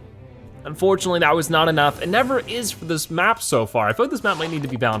could. Unfortunately, that was not enough. It never is for this map so far. I feel like this map might need to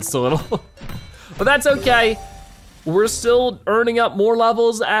be balanced a little, but that's okay. We're still earning up more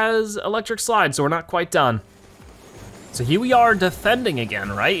levels as Electric Slide, so we're not quite done. So here we are defending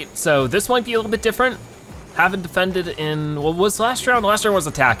again, right? So this might be a little bit different. Haven't defended in, what was last round? The last round was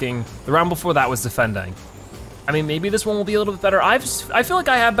attacking. The round before that was defending. I mean, maybe this one will be a little bit better. I feel like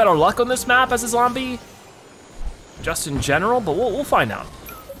I have better luck on this map as a zombie, just in general, but we'll find out.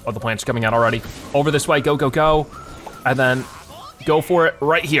 Oh, the plant's coming out already. Over this way, go, go, go. And then go for it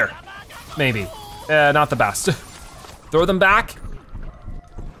right here, maybe. Not the best. Throw them back,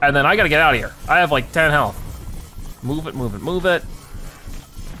 and then I gotta get out of here. I have like 10 health. Move it, move it, move it.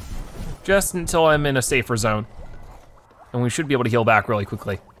 Just until I'm in a safer zone. And we should be able to heal back really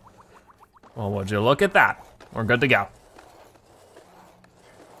quickly. Well, would you look at that? We're good to go.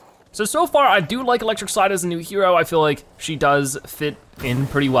 So far, I do like Electric Slide as a new hero. I feel like she does fit in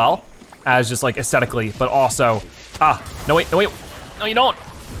pretty well as just like aesthetically, but also, no wait, no you don't.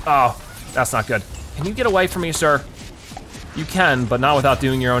 Oh, that's not good. Can you get away from me, sir? You can, but not without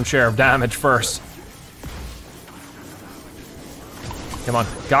doing your own share of damage first. Come on,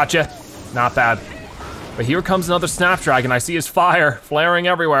 gotcha. Not bad. But here comes another Snapdragon. I see his fire flaring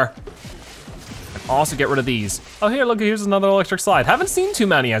everywhere. And also get rid of these. Oh, here, look, here's another Electric Slide. Haven't seen too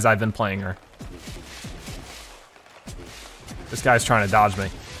many as I've been playing her. This guy's trying to dodge me.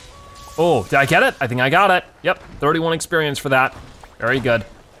 Oh, did I get it? I think I got it. Yep, 31 experience for that. Very good.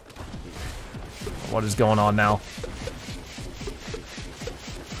 What is going on now?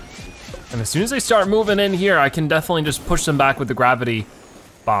 And as soon as they start moving in here, I can definitely just push them back with the gravity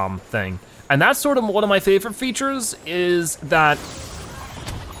bomb thing. And that's sort of one of my favorite features, is that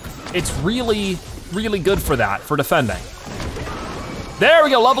it's really, really good for that, for defending. There we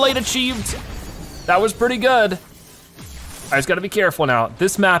go, level 8 achieved. That was pretty good. I just gotta be careful now.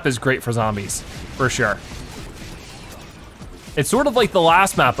 This map is great for zombies, for sure. It's sort of like the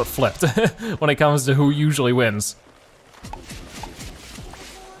last map but flipped when it comes to who usually wins.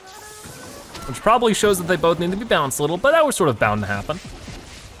 Which probably shows that they both need to be balanced a little, but that was sort of bound to happen.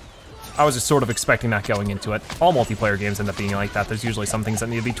 I was just sort of expecting that going into it. All multiplayer games end up being like that. There's usually some things that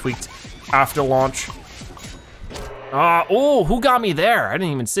need to be tweaked after launch. Oh, who got me there? I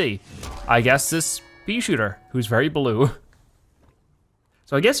didn't even see. I guess this Peashooter, who's very blue.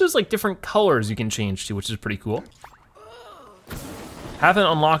 So I guess there's like different colors you can change to, which is pretty cool. Haven't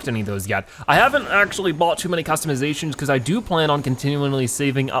unlocked any of those yet. I haven't actually bought too many customizations because I do plan on continually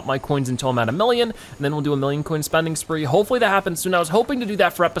saving up my coins until I'm at 1 million, and then we'll do a 1 million coin spending spree. Hopefully that happens soon. I was hoping to do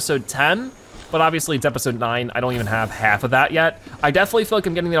that for episode 10, but obviously it's episode 9. I don't even have half of that yet. I definitely feel like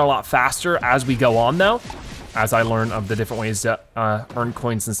I'm getting there a lot faster as we go on though, as I learn of the different ways to earn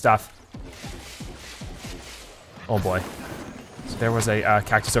coins and stuff. Oh boy. So there was a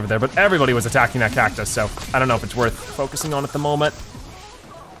cactus over there, but everybody was attacking that cactus, so I don't know if it's worth focusing on at the moment.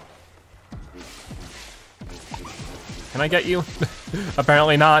 Can I get you?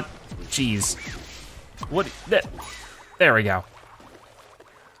 Apparently not. Jeez. What? There we go.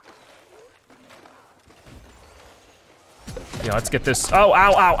 Yeah, let's get this. Oh,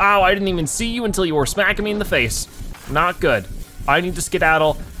 ow, ow, ow. I didn't even see you until you were smacking me in the face. Not good. I need to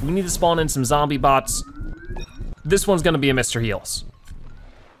skedaddle. We need to spawn in some zombie bots. This one's gonna be a Mr. Heals.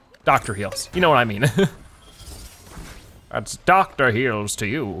 Dr. Heals. You know what I mean. That's Dr. Heals to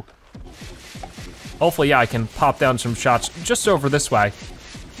you. Hopefully, yeah, I can pop down some shots just over this way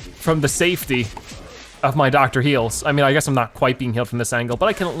from the safety of my Dr. Heals. I mean, I guess I'm not quite being healed from this angle, but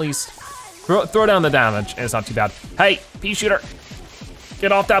I can at least throw down the damage, and it's not too bad. Hey, Peashooter,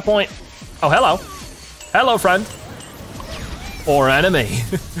 get off that point. Oh, hello. Hello, friend. Or enemy.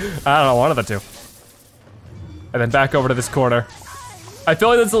 I don't know, one of the two. And then back over to this corner. I feel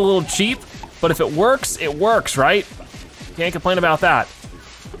like that's a little cheap, but if it works, right? Can't complain about that.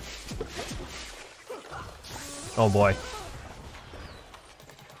 Oh boy.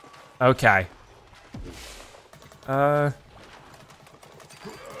 Okay. I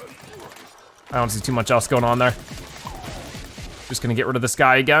don't see too much else going on there. Just gonna get rid of this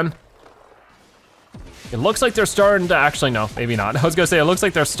guy again. It looks like they're starting to, actually no, maybe not. I was gonna say, it looks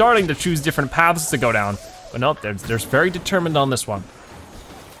like they're starting to choose different paths to go down. But nope, there's very determined on this one.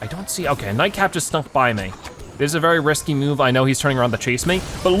 I don't see, okay, Nightcap just snuck by me. This is a very risky move. I know he's turning around to chase me,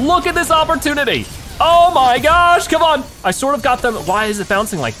 but look at this opportunity. Oh my gosh, come on. I sort of got them, why is it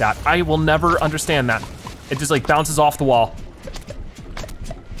bouncing like that? I will never understand that. It just like bounces off the wall.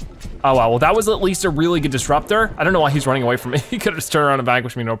 Oh wow, well that was at least a really good disruptor. I don't know why he's running away from me. He could have just turned around and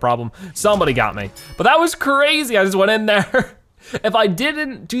vanquished me, no problem. Somebody got me, but that was crazy. I just went in there. If I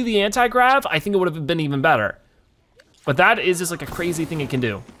didn't do the anti-grav, I think it would have been even better. But that is just like a crazy thing it can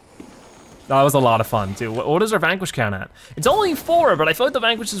do. That was a lot of fun too. What is our vanquish count at? It's only 4, but I feel like the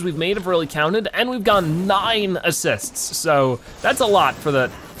vanquishes we've made have really counted, and we've gotten 9 assists. So that's a lot for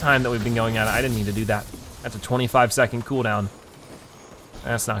the time that we've been going at it. I didn't need to do that. That's a 25-second cooldown.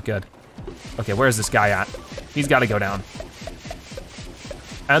 That's not good. Okay, where's this guy at? He's gotta go down.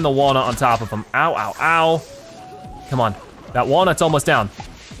 And the walnut on top of him. Ow, ow, ow. Come on, that walnut's almost down.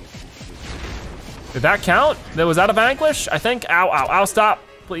 Did that count? Was that a vanquish? I think, ow, ow, ow, stop,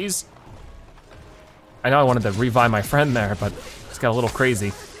 please. I know I wanted to revive my friend there, but it's got a little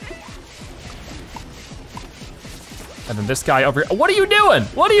crazy. And then this guy over here, what are you doing?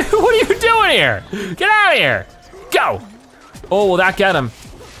 What are you doing here? Get out of here, go. Oh, will that get him?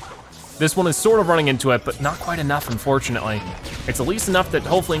 This one is sort of running into it, but not quite enough, unfortunately. It's at least enough that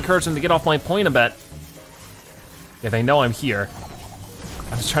hopefully encourage them to get off my point a bit. Yeah, they know I'm here.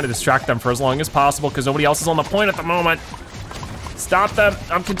 I'm just trying to distract them for as long as possible because nobody else is on the point at the moment. Stop them,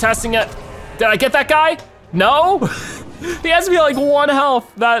 I'm contesting it. Did I get that guy? No? He has to be like 1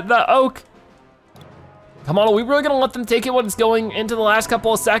 health, the oak. Come on, are we really gonna let them take it when it's going into the last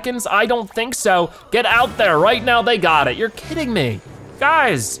couple of seconds? I don't think so. Get out there, right now they got it. You're kidding me.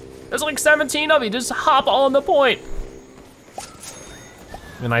 Guys, there's like 17 of you, just hop on the point.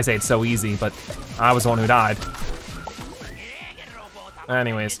 And I say it's so easy, but I was the one who died.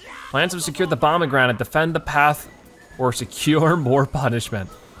 Anyways, plans have secured the pomegranate, defend the path, or secure more punishment.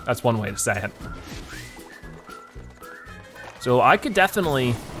 That's one way to say it. So I could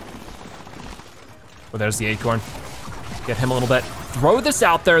definitely, well, there's the acorn. Get him a little bit. Throw this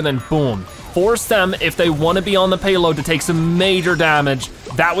out there and then boom. Force them, if they want to be on the payload, to take some major damage.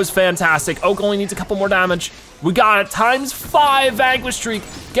 That was fantastic. Oak only needs a couple more damage. We got it, ×5 vanquish streak.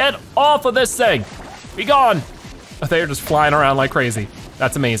 Get off of this thing. Be gone. They are just flying around like crazy.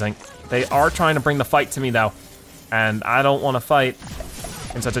 That's amazing. They are trying to bring the fight to me though, and I don't want to fight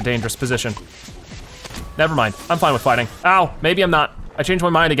in such a dangerous position. Never mind, I'm fine with fighting. Ow, maybe I'm not. I changed my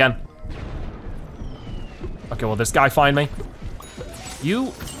mind again. Okay, will this guy find me?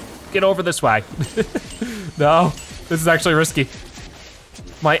 You get over this way. No, this is actually risky.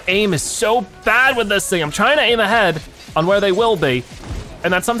 My aim is so bad with this thing. I'm trying to aim ahead on where they will be,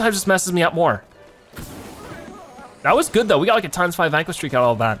 and that sometimes just messes me up more. That was good though. We got like a ×5 vanquish streak out of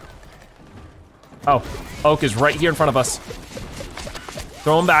all that. Oh, Oak is right here in front of us.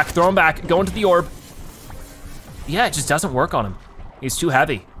 Throw him back, go into the orb. Yeah, it just doesn't work on him. He's too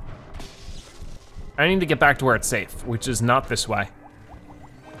heavy. I need to get back to where it's safe, which is not this way.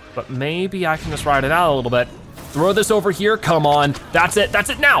 But maybe I can just ride it out a little bit. Throw this over here, come on. That's it,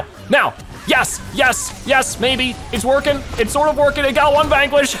 now. Yes, yes, yes, maybe. It's working, it's sort of working. It got 1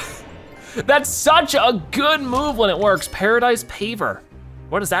 vanquish. That's such a good move when it works. Paradise Paver.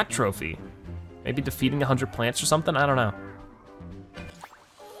 What is that trophy? Maybe defeating 100 plants or something, I don't know.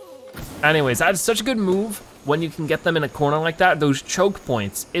 Anyways, that's such a good move when you can get them in a corner like that, those choke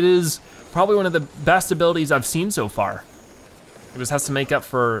points. It is probably one of the best abilities I've seen so far. It just has to make up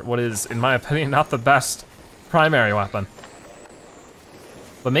for what is, in my opinion, not the best primary weapon.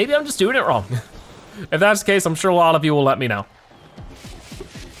 But maybe I'm just doing it wrong. If that's the case, I'm sure a lot of you will let me know.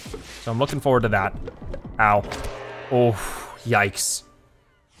 So I'm looking forward to that. Ow. Oh, yikes.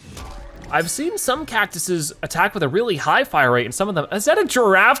 I've seen some cactuses attack with a really high fire rate and some of them, is that a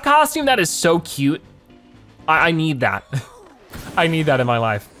giraffe costume? That is so cute. I need that. I need that in my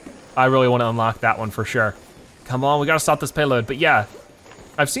life. I really want to unlock that one for sure. Come on, we gotta stop this payload. But yeah,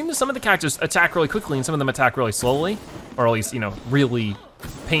 I've seen some of the cactus attack really quickly and some of them attack really slowly, or at least, you know, really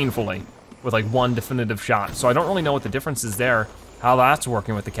painfully with like 1 definitive shot. So I don't really know what the difference is there, how that's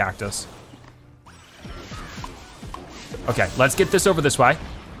working with the cactus. Okay, let's get this over this way.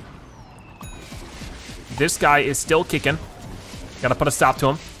 This guy is still kicking. Gotta put a stop to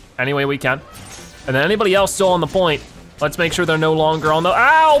him any way we can. And then anybody else still on the point, let's make sure they're no longer on the,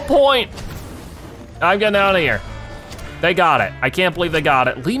 ow, point! I'm getting out of here. They got it. I can't believe they got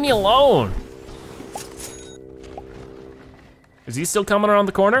it. Leave me alone. Is he still coming around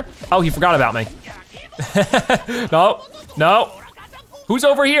the corner? Oh, he forgot about me. No, no. Who's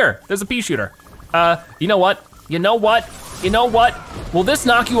over here? There's a Peashooter. You know what? You know what? You know what? Will this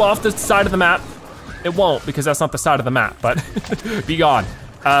knock you off the side of the map? It won't, because that's not the side of the map, but be gone.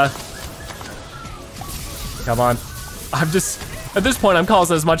 Come on. I'm just, at this point, I'm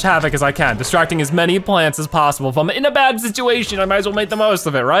causing as much havoc as I can, distracting as many plants as possible. If I'm in a bad situation, I might as well make the most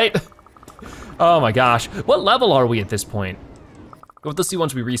of it, right? Oh my gosh. What level are we at this point? We'll see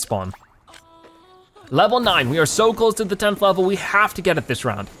once we respawn. Level 9, we are so close to the 10th level, we have to get it this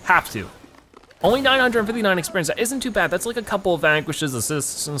round, have to. Only 959 experience, that isn't too bad. That's like a couple of vanquishes,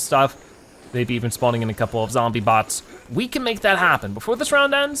 assists and stuff. Maybe even spawning in a couple of zombie bots. We can make that happen. Before this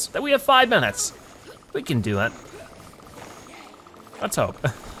round ends, that we have 5 minutes. We can do it. Let's hope.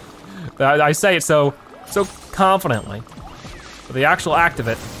 I say it so confidently. But the actual act of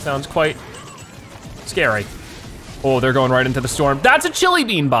it sounds quite scary. Oh, they're going right into the storm. That's a chili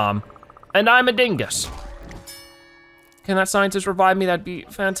bean bomb, and I'm a dingus. Can that scientist revive me? That'd be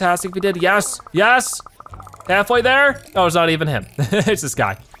fantastic if he did. Yes, yes. Halfway there? Oh, it's not even him. It's this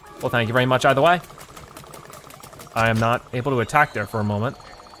guy. Well, thank you very much either way. I am not able to attack there for a moment.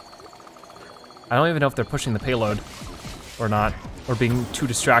 I don't even know if they're pushing the payload or not, or being too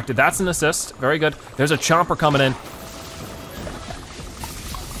distracted. That's an assist, very good. There's a chomper coming in.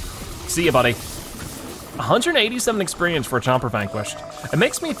 See ya, buddy. 187 experience for a chomper vanquished. It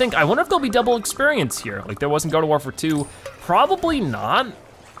makes me think, I wonder if there'll be double experience here. Like there wasn't God of War for 2. Probably not.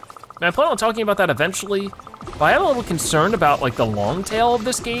 I plan on talking about that eventually, but I am a little concerned about like the long tail of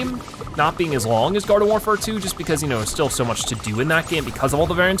this game not being as long as God of War 2, just because, you know, there's still so much to do in that game because of all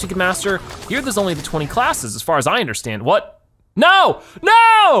the variants you can master. Here, there's only the 20 classes, as far as I understand. What? No!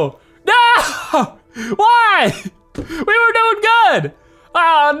 No! No! Why? We were doing good!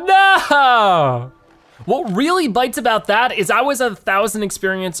 Oh no! What really bites about that is I was 1,000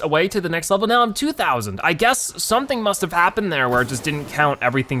 experience away to the next level, now I'm 2,000. I guess something must have happened there where it just didn't count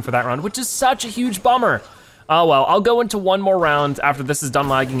everything for that round, which is such a huge bummer. Oh well, I'll go into one more round after this is done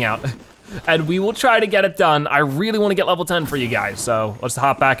lagging out, and we will try to get it done. I really wanna get level 10 for you guys, so let's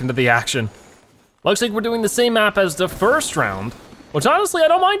hop back into the action. Looks like we're doing the same map as the first round, which honestly I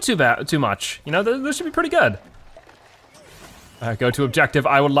don't mind too much. You know, this should be pretty good. Go to objective,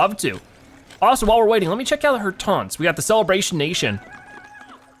 I would love to. Also, while we're waiting, let me check out her taunts. We got the Celebration Nation.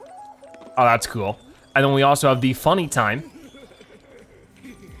 Oh, that's cool. And then we also have the Funny Time.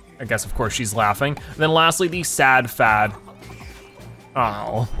 I guess, of course, she's laughing. And then lastly, the Sad Fad.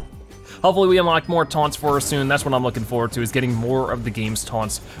 Oh. Hopefully we unlock more taunts for her soon. That's what I'm looking forward to, is getting more of the game's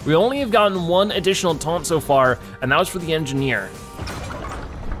taunts. We only have gotten one additional taunt so far, and that was for the Engineer.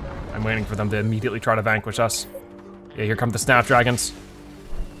 I'm waiting for them to immediately try to vanquish us. Yeah, here come the Snapdragons.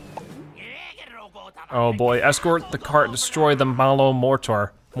 Oh boy, escort the cart, destroy the Malo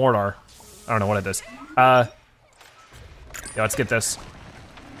Mortar. I don't know what it is. Yeah, let's get this.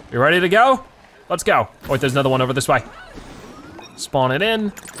 You ready to go? Let's go. Oh wait, there's another one over this way. Spawn it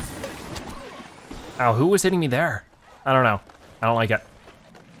in. Ow, who was hitting me there? I don't know, I don't like it.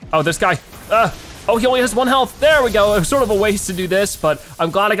 Oh, this guy. Oh, he only has 1 health. There we go, it was sort of a waste to do this, but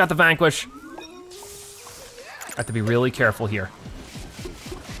I'm glad I got the vanquish. I have to be really careful here,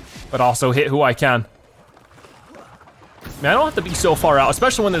 but also hit who I can. Man, I don't have to be so far out,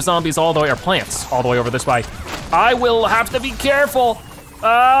 especially when there's zombies all the way, or plants all the way over this way. I will have to be careful.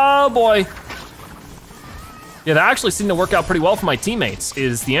 Oh boy. Yeah, that actually seemed to work out pretty well for my teammates,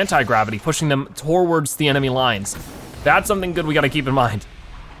 is the anti-gravity, pushing them towards the enemy lines. That's something good we gotta keep in mind.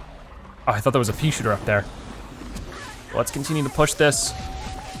 Oh, I thought there was a Peashooter up there. Let's continue to push this.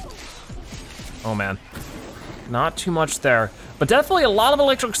 Oh man, not too much there. But definitely a lot of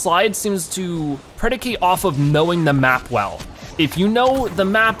Electric Slide seems to predicate off of knowing the map well. If you know the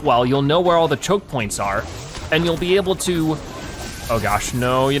map well, you'll know where all the choke points are, and you'll be able to, oh gosh,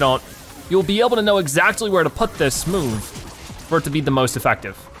 no you don't. You'll be able to know exactly where to put this move for it to be the most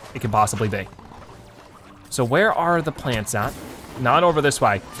effective it can possibly be. So where are the plants at? Not over this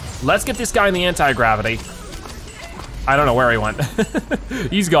way. Let's get this guy in the anti-gravity. I don't know where he went.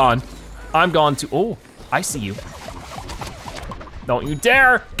 He's gone. I'm gone too. Oh, I see you. Don't you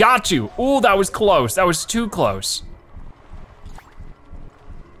dare, got you. Ooh, that was close, that was too close.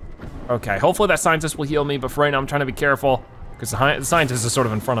 Okay, hopefully that scientist will heal me, but for right now I'm trying to be careful because the scientist is sort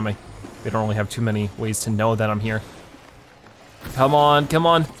of in front of me. They don't really have too many ways to know that I'm here. Come on, come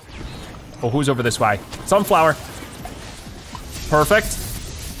on. Oh, who's over this way? Sunflower. Perfect.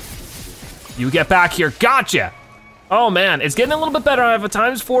 You get back here, gotcha. Oh man, it's getting a little bit better. I have a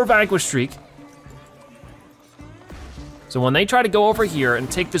 ×4 vanquish streak. So when they try to go over here and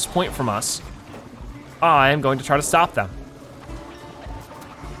take this point from us, I am going to try to stop them.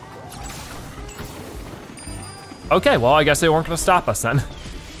 Okay, well, I guess they weren't gonna stop us then.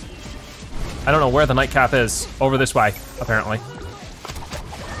 I don't know where the nightcap is. Over this way, apparently.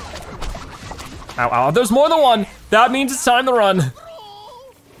 Ow, ow, there's more than one. That means it's time to run.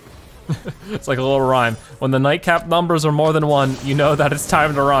 It's like a little rhyme. When the nightcap numbers are more than one, you know that it's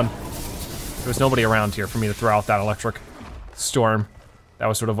time to run. There's nobody around here for me to throw out that electric storm. That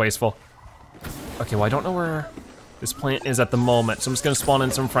was sort of wasteful. Okay, well I don't know where this plant is at the moment, so I'm just gonna spawn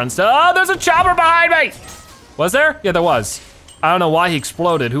in some friends. Oh, there's a chopper behind me! Was there? Yeah, there was. I don't know why he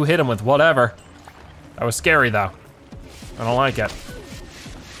exploded, who hit him with whatever. That was scary though. I don't like it.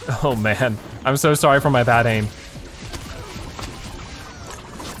 Oh man, I'm so sorry for my bad aim.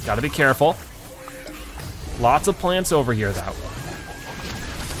 Gotta be careful. Lots of plants over here though.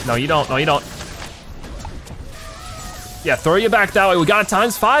 No, you don't, no, you don't. Yeah, throw you back that way. We got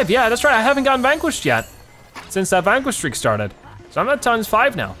 ×5, yeah, that's right, I haven't gotten vanquished yet since that vanquish streak started. So I'm at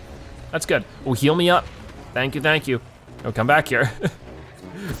 ×5 now. That's good. Oh, heal me up. Thank you, thank you. Oh, come back here.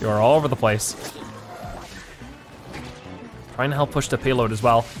 You are all over the place. Trying to help push the payload as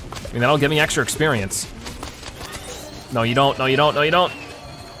well. I mean, that'll give me extra experience. No, you don't, no, you don't, no, you don't.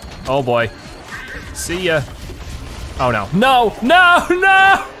 Oh boy, see ya. Oh no, no, no,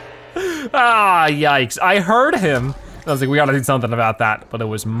 no! Ah, yikes, I heard him. I was like, we gotta do something about that, but it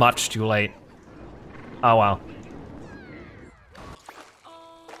was much too late. Oh wow.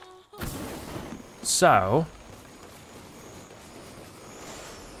 So,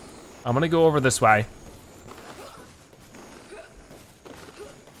 I'm gonna go over this way.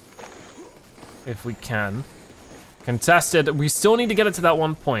 If we can. Contested, we still need to get it to that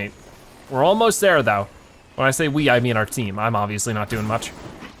one point. We're almost there though. When I say we, I mean our team. I'm obviously not doing much.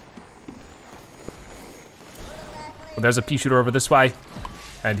 Well, there's a Peashooter over this way.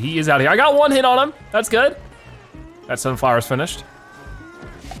 And he is out here. I got one hit on him, that's good. That sunflower's finished.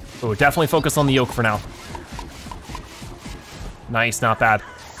 Oh, definitely focus on the yolk for now. Nice, not bad.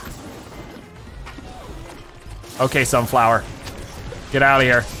 Okay, sunflower, get out of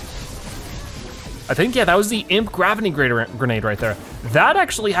here. I think, yeah, that was the imp gravity grenade right there. That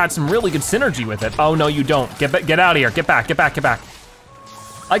actually had some really good synergy with it. Oh no, you don't. Get out of here, get back, get back, get back.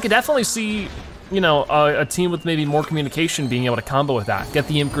 I could definitely see, you know, a team with maybe more communication being able to combo with that. Get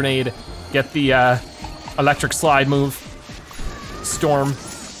the imp grenade, get the electric slide move, storm.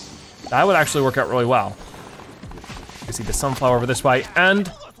 That would actually work out really well. You see the sunflower over this way,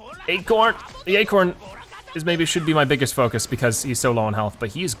 and Acorn. The Acorn is maybe should be my biggest focus because he's so low on health,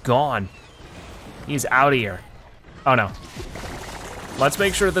 but he's gone. He's out of here. Oh no. Let's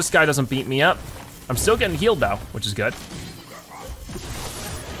make sure this guy doesn't beat me up. I'm still getting healed though, which is good.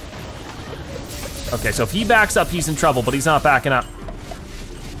 Okay, so if he backs up, he's in trouble, but he's not backing up.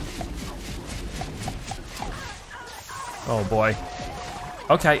 Oh boy.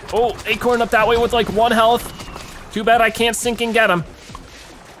 Okay, oh, Acorn up that way with like 1 health. Too bad I can't sink and get him.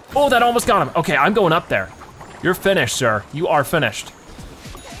 Oh, that almost got him. Okay, I'm going up there. You're finished, sir. You are finished.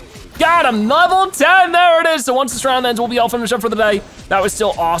 Got him, level 10, there it is. So once this round ends, we'll be all finished up for the day. That was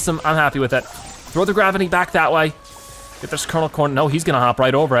still awesome, I'm happy with it. Throw the gravity back that way. Get this kernel corn, no, he's gonna hop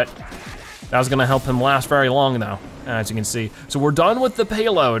right over it. That was gonna help him last very long though, as you can see. So we're done with the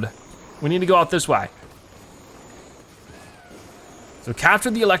payload. We need to go out this way. So capture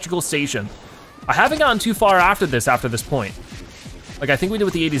the electrical station. I haven't gotten too far after this point. Like I think we did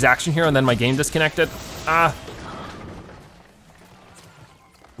with the 80s action here and then my game disconnected.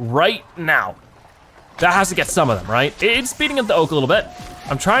 Right now. That has to get some of them, right? It's speeding up the oak a little bit.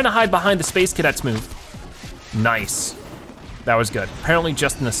 I'm trying to hide behind the Space Cadet's move. Nice. That was good. Apparently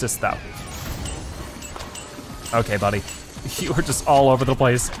just an assist though. Okay, buddy. You were just all over the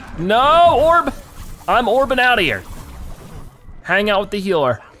place. No, orb! I'm orbing out of here. Hang out with the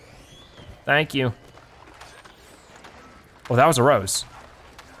healer. Thank you. Oh, that was a rose.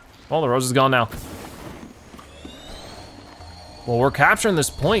 Well, the rose is gone now. Well, we're capturing this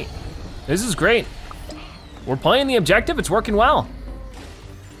point. This is great. We're playing the objective, it's working well.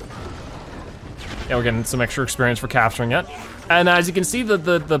 Yeah, we're getting some extra experience for capturing it. And as you can see,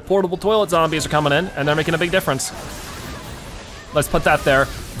 the portable toilet zombies are coming in and they're making a big difference. Let's put that there.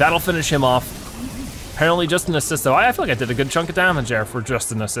 That'll finish him off. Apparently just an assist though. I feel like I did a good chunk of damage there for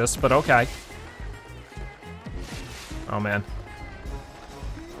just an assist, but okay. Oh man.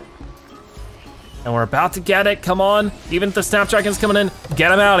 And we're about to get it, come on. Even if the Snapdragon's coming in,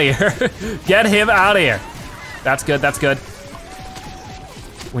 get him out of here. Get him out of here. That's good, that's good.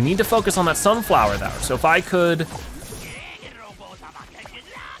 We need to focus on that sunflower though. So if I could.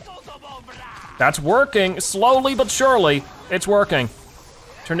 That's working, slowly but surely, it's working.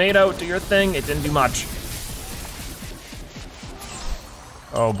 Tornado, do your thing, it didn't do much.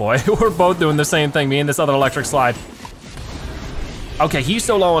 Oh boy, we're both doing the same thing, me and this other electric slide. Okay, he's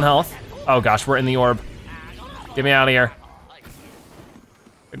so low on health. Oh gosh, we're in the orb. Get me out of here.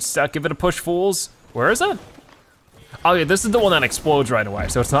 Let's give it a push, fools. Where is it? Oh yeah, this is the one that explodes right away,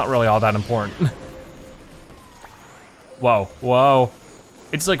 so it's not really all that important. Whoa, whoa.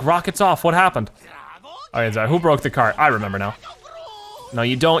 It's like rockets off, what happened? Oh yeah, who broke the cart? I remember now. No,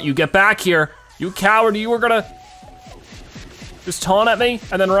 you don't, you get back here. You coward, you were gonna just taunt at me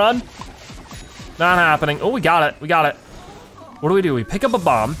and then run? Not happening. Oh, we got it, we got it. What do? We pick up a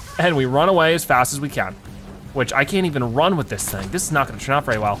bomb and we run away as fast as we can, which I can't even run with this thing. This is not gonna turn out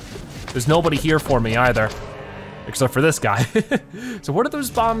very well. There's nobody here for me either, except for this guy. So what do those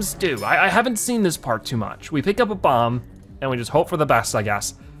bombs do? I haven't seen this part too much. We pick up a bomb and we just hope for the best, I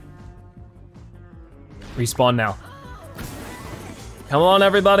guess. Respawn now. Come on,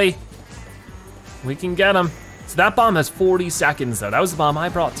 everybody. We can get him. So that bomb has 40 seconds though. That was the bomb I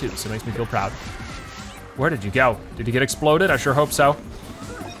brought too, so it makes me feel proud. Where did you go? Did you get exploded? I sure hope so.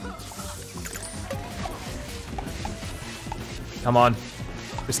 Come on.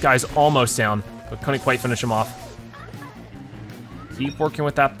 This guy's almost down, but couldn't quite finish him off. Keep working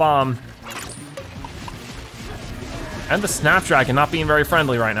with that bomb. And the Snapdragon not being very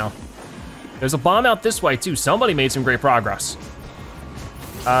friendly right now. There's a bomb out this way too. Somebody made some great progress.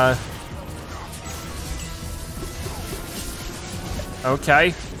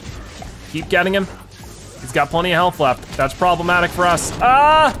 Okay. Keep getting him. He's got plenty of health left. That's problematic for us.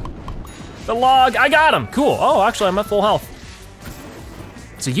 Ah! The log, I got him, cool. Oh, actually I'm at full health.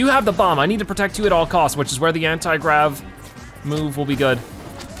 So you have the bomb. I need to protect you at all costs, which is where the anti-grav move will be good.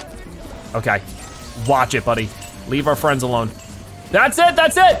 Okay, watch it, buddy. Leave our friends alone. That's it,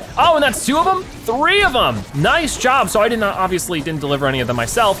 that's it. Oh, and that's 2 of them? 3 of them. Nice job. So I obviously didn't deliver any of them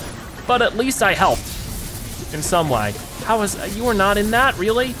myself, but at least I helped in some way. How is, you were not in that,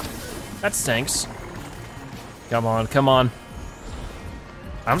 really? That stinks. Come on, come on.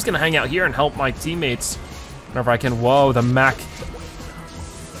 I'm just gonna hang out here and help my teammates whenever I can. Whoa, the mech.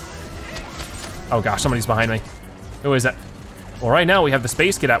 Oh gosh, somebody's behind me. Who is it? Well, right now we have the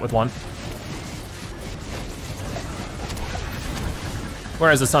Space Cadet with one.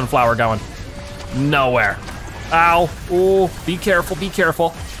 Where is the sunflower going? Nowhere. Ow, ooh, be careful, be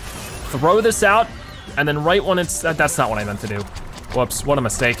careful. Throw this out, and then right when it's, that's not what I meant to do. Whoops, what a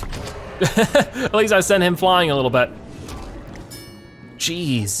mistake. At least I sent him flying a little bit.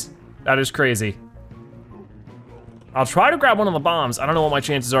 Jeez, that is crazy. I'll try to grab one of the bombs. I don't know what my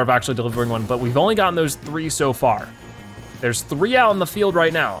chances are of actually delivering one, but we've only gotten those 3 so far. There's 3 out in the field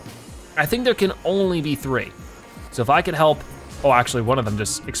right now. I think there can only be 3. So if I could help, oh, actually one of them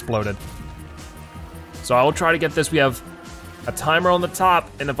just exploded. So I will try to get this. We have a timer on the top,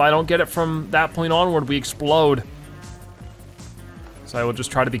 and if I don't get it from that point onward, we explode. So I will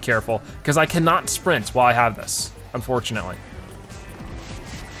just try to be careful, because I cannot sprint while I have this, unfortunately.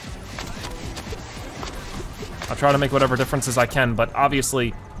 I'll try to make whatever differences I can, but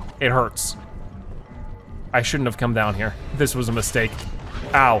obviously it hurts. I shouldn't have come down here. This was a mistake.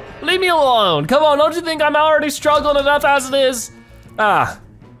 Ow, leave me alone. Come on, don't you think I'm already struggling enough as it is? Ah,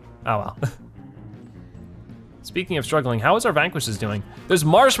 oh well. Speaking of struggling, how is our Vanquishes doing? There's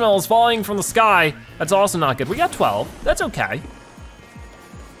marshmallows falling from the sky. That's also not good. We got 12, that's okay.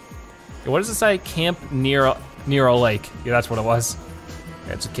 What does it say? Camp near a lake. Yeah, that's what it was.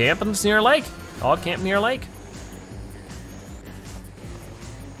 It's a camp and it's near a lake. All camp near a lake.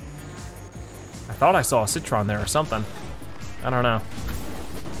 I thought I saw a Citron there or something. I don't know.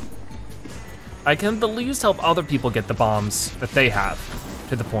 I can at least help other people get the bombs that they have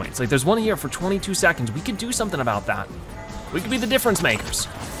to the points. Like there's one here for 22 seconds. We could do something about that. We could be the difference makers.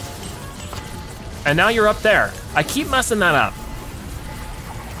 And now you're up there. I keep messing that up.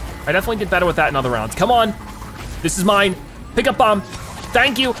 I definitely did better with that in other rounds. Come on, this is mine. Pick up bomb,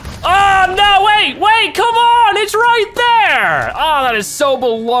 thank you. Oh no, wait, come on, it's right there. Oh, that is so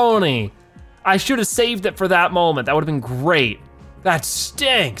baloney. I should have saved it for that moment. That would have been great. That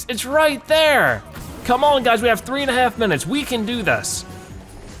stinks, it's right there. Come on guys, we have 3.5 minutes. We can do this.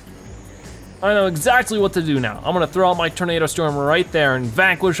 I know exactly what to do now. I'm gonna throw out my Tornado Storm right there and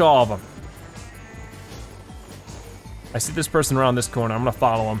vanquish all of them. I see this person around this corner. I'm gonna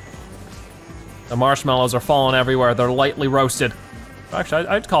follow him. The marshmallows are falling everywhere. They're lightly roasted. Actually,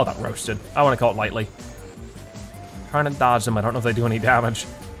 I'd call that roasted. I wanna call it lightly. Trying to dodge them. I don't know if they do any damage.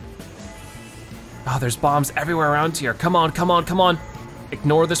 Oh, there's bombs everywhere around here. Come on, come on, come on.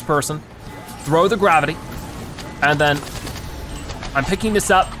 Ignore this person. Throw the gravity. And then I'm picking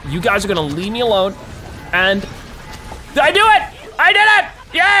this up. You guys are gonna leave me alone. And did I do it? I did it!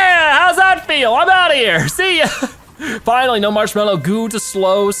 Yeah, how's that feel? I'm out of here, see ya. Finally, no marshmallow goo to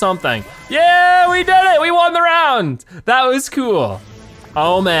slow something. Yeah, we did it, we won the round. That was cool.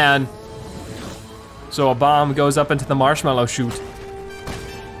 Oh man. So a bomb goes up into the marshmallow chute.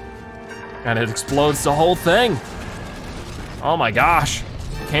 And it explodes the whole thing. Oh my gosh.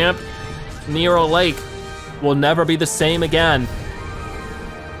 Camp near a lake will never be the same again.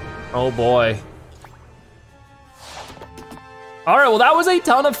 Oh boy. All right, well that was a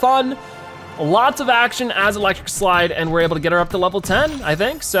ton of fun. Lots of action as Electric Slide, and we're able to get her up to level 10, I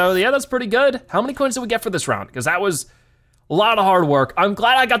think. So yeah, that's pretty good. How many coins did we get for this round? Because that was a lot of hard work. I'm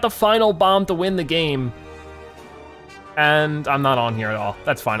glad I got the final bomb to win the game. And I'm not on here at all.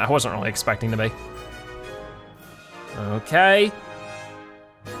 That's fine, I wasn't really expecting to be. Okay.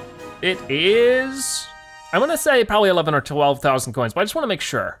 It is, I'm gonna say probably 11 or 12,000 coins, but I just wanna make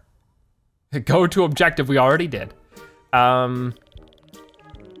sure. Go to objective, we already did.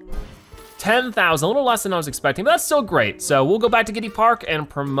 10,000, a little less than I was expecting, but that's still great. So we'll go back to Giddy Park and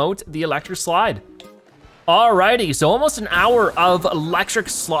promote the Electric Slide. Alrighty, so almost an hour of Electric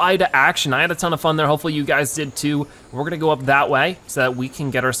Slide action. I had a ton of fun there, hopefully you guys did too. We're gonna go up that way so that we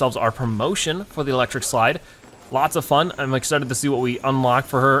can get ourselves our promotion for the Electric Slide. Lots of fun. I'm excited to see what we unlock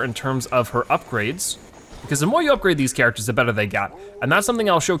for her in terms of her upgrades. Because the more you upgrade these characters, the better they get. And that's something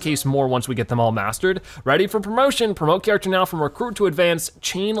I'll showcase more once we get them all mastered. Ready for promotion, promote character now from recruit to advanced,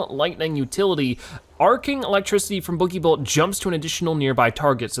 chain lightning utility. Arcing electricity from Boogie Bolt jumps to an additional nearby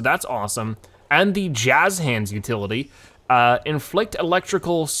target, so that's awesome. And the Jazz Hands utility, inflict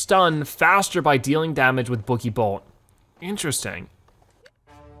electrical stun faster by dealing damage with Boogie Bolt. Interesting.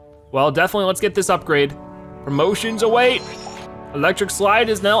 Well, definitely let's get this upgrade. Promotions await. Electric Slide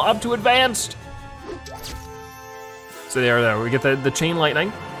is now up to advanced. So there, we get the chain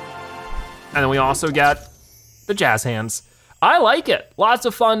lightning. And then we also get the Jazz Hands. I like it, lots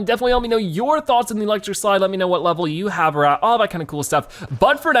of fun. Definitely let me know your thoughts on the Electric Slide. Let me know what level you have her at, all that kind of cool stuff.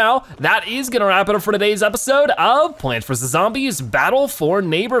 But for now, that is gonna wrap it up for today's episode of Plants vs. Zombies Battle for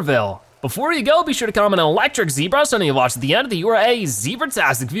Neighborville. Before you go, be sure to comment on Electric Zebra so you watch at the end that you are a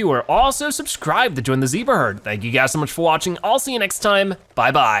Zebra-tastic viewer. Also subscribe to join the Zebra Herd. Thank you guys so much for watching. I'll see you next time,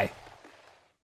 bye-bye.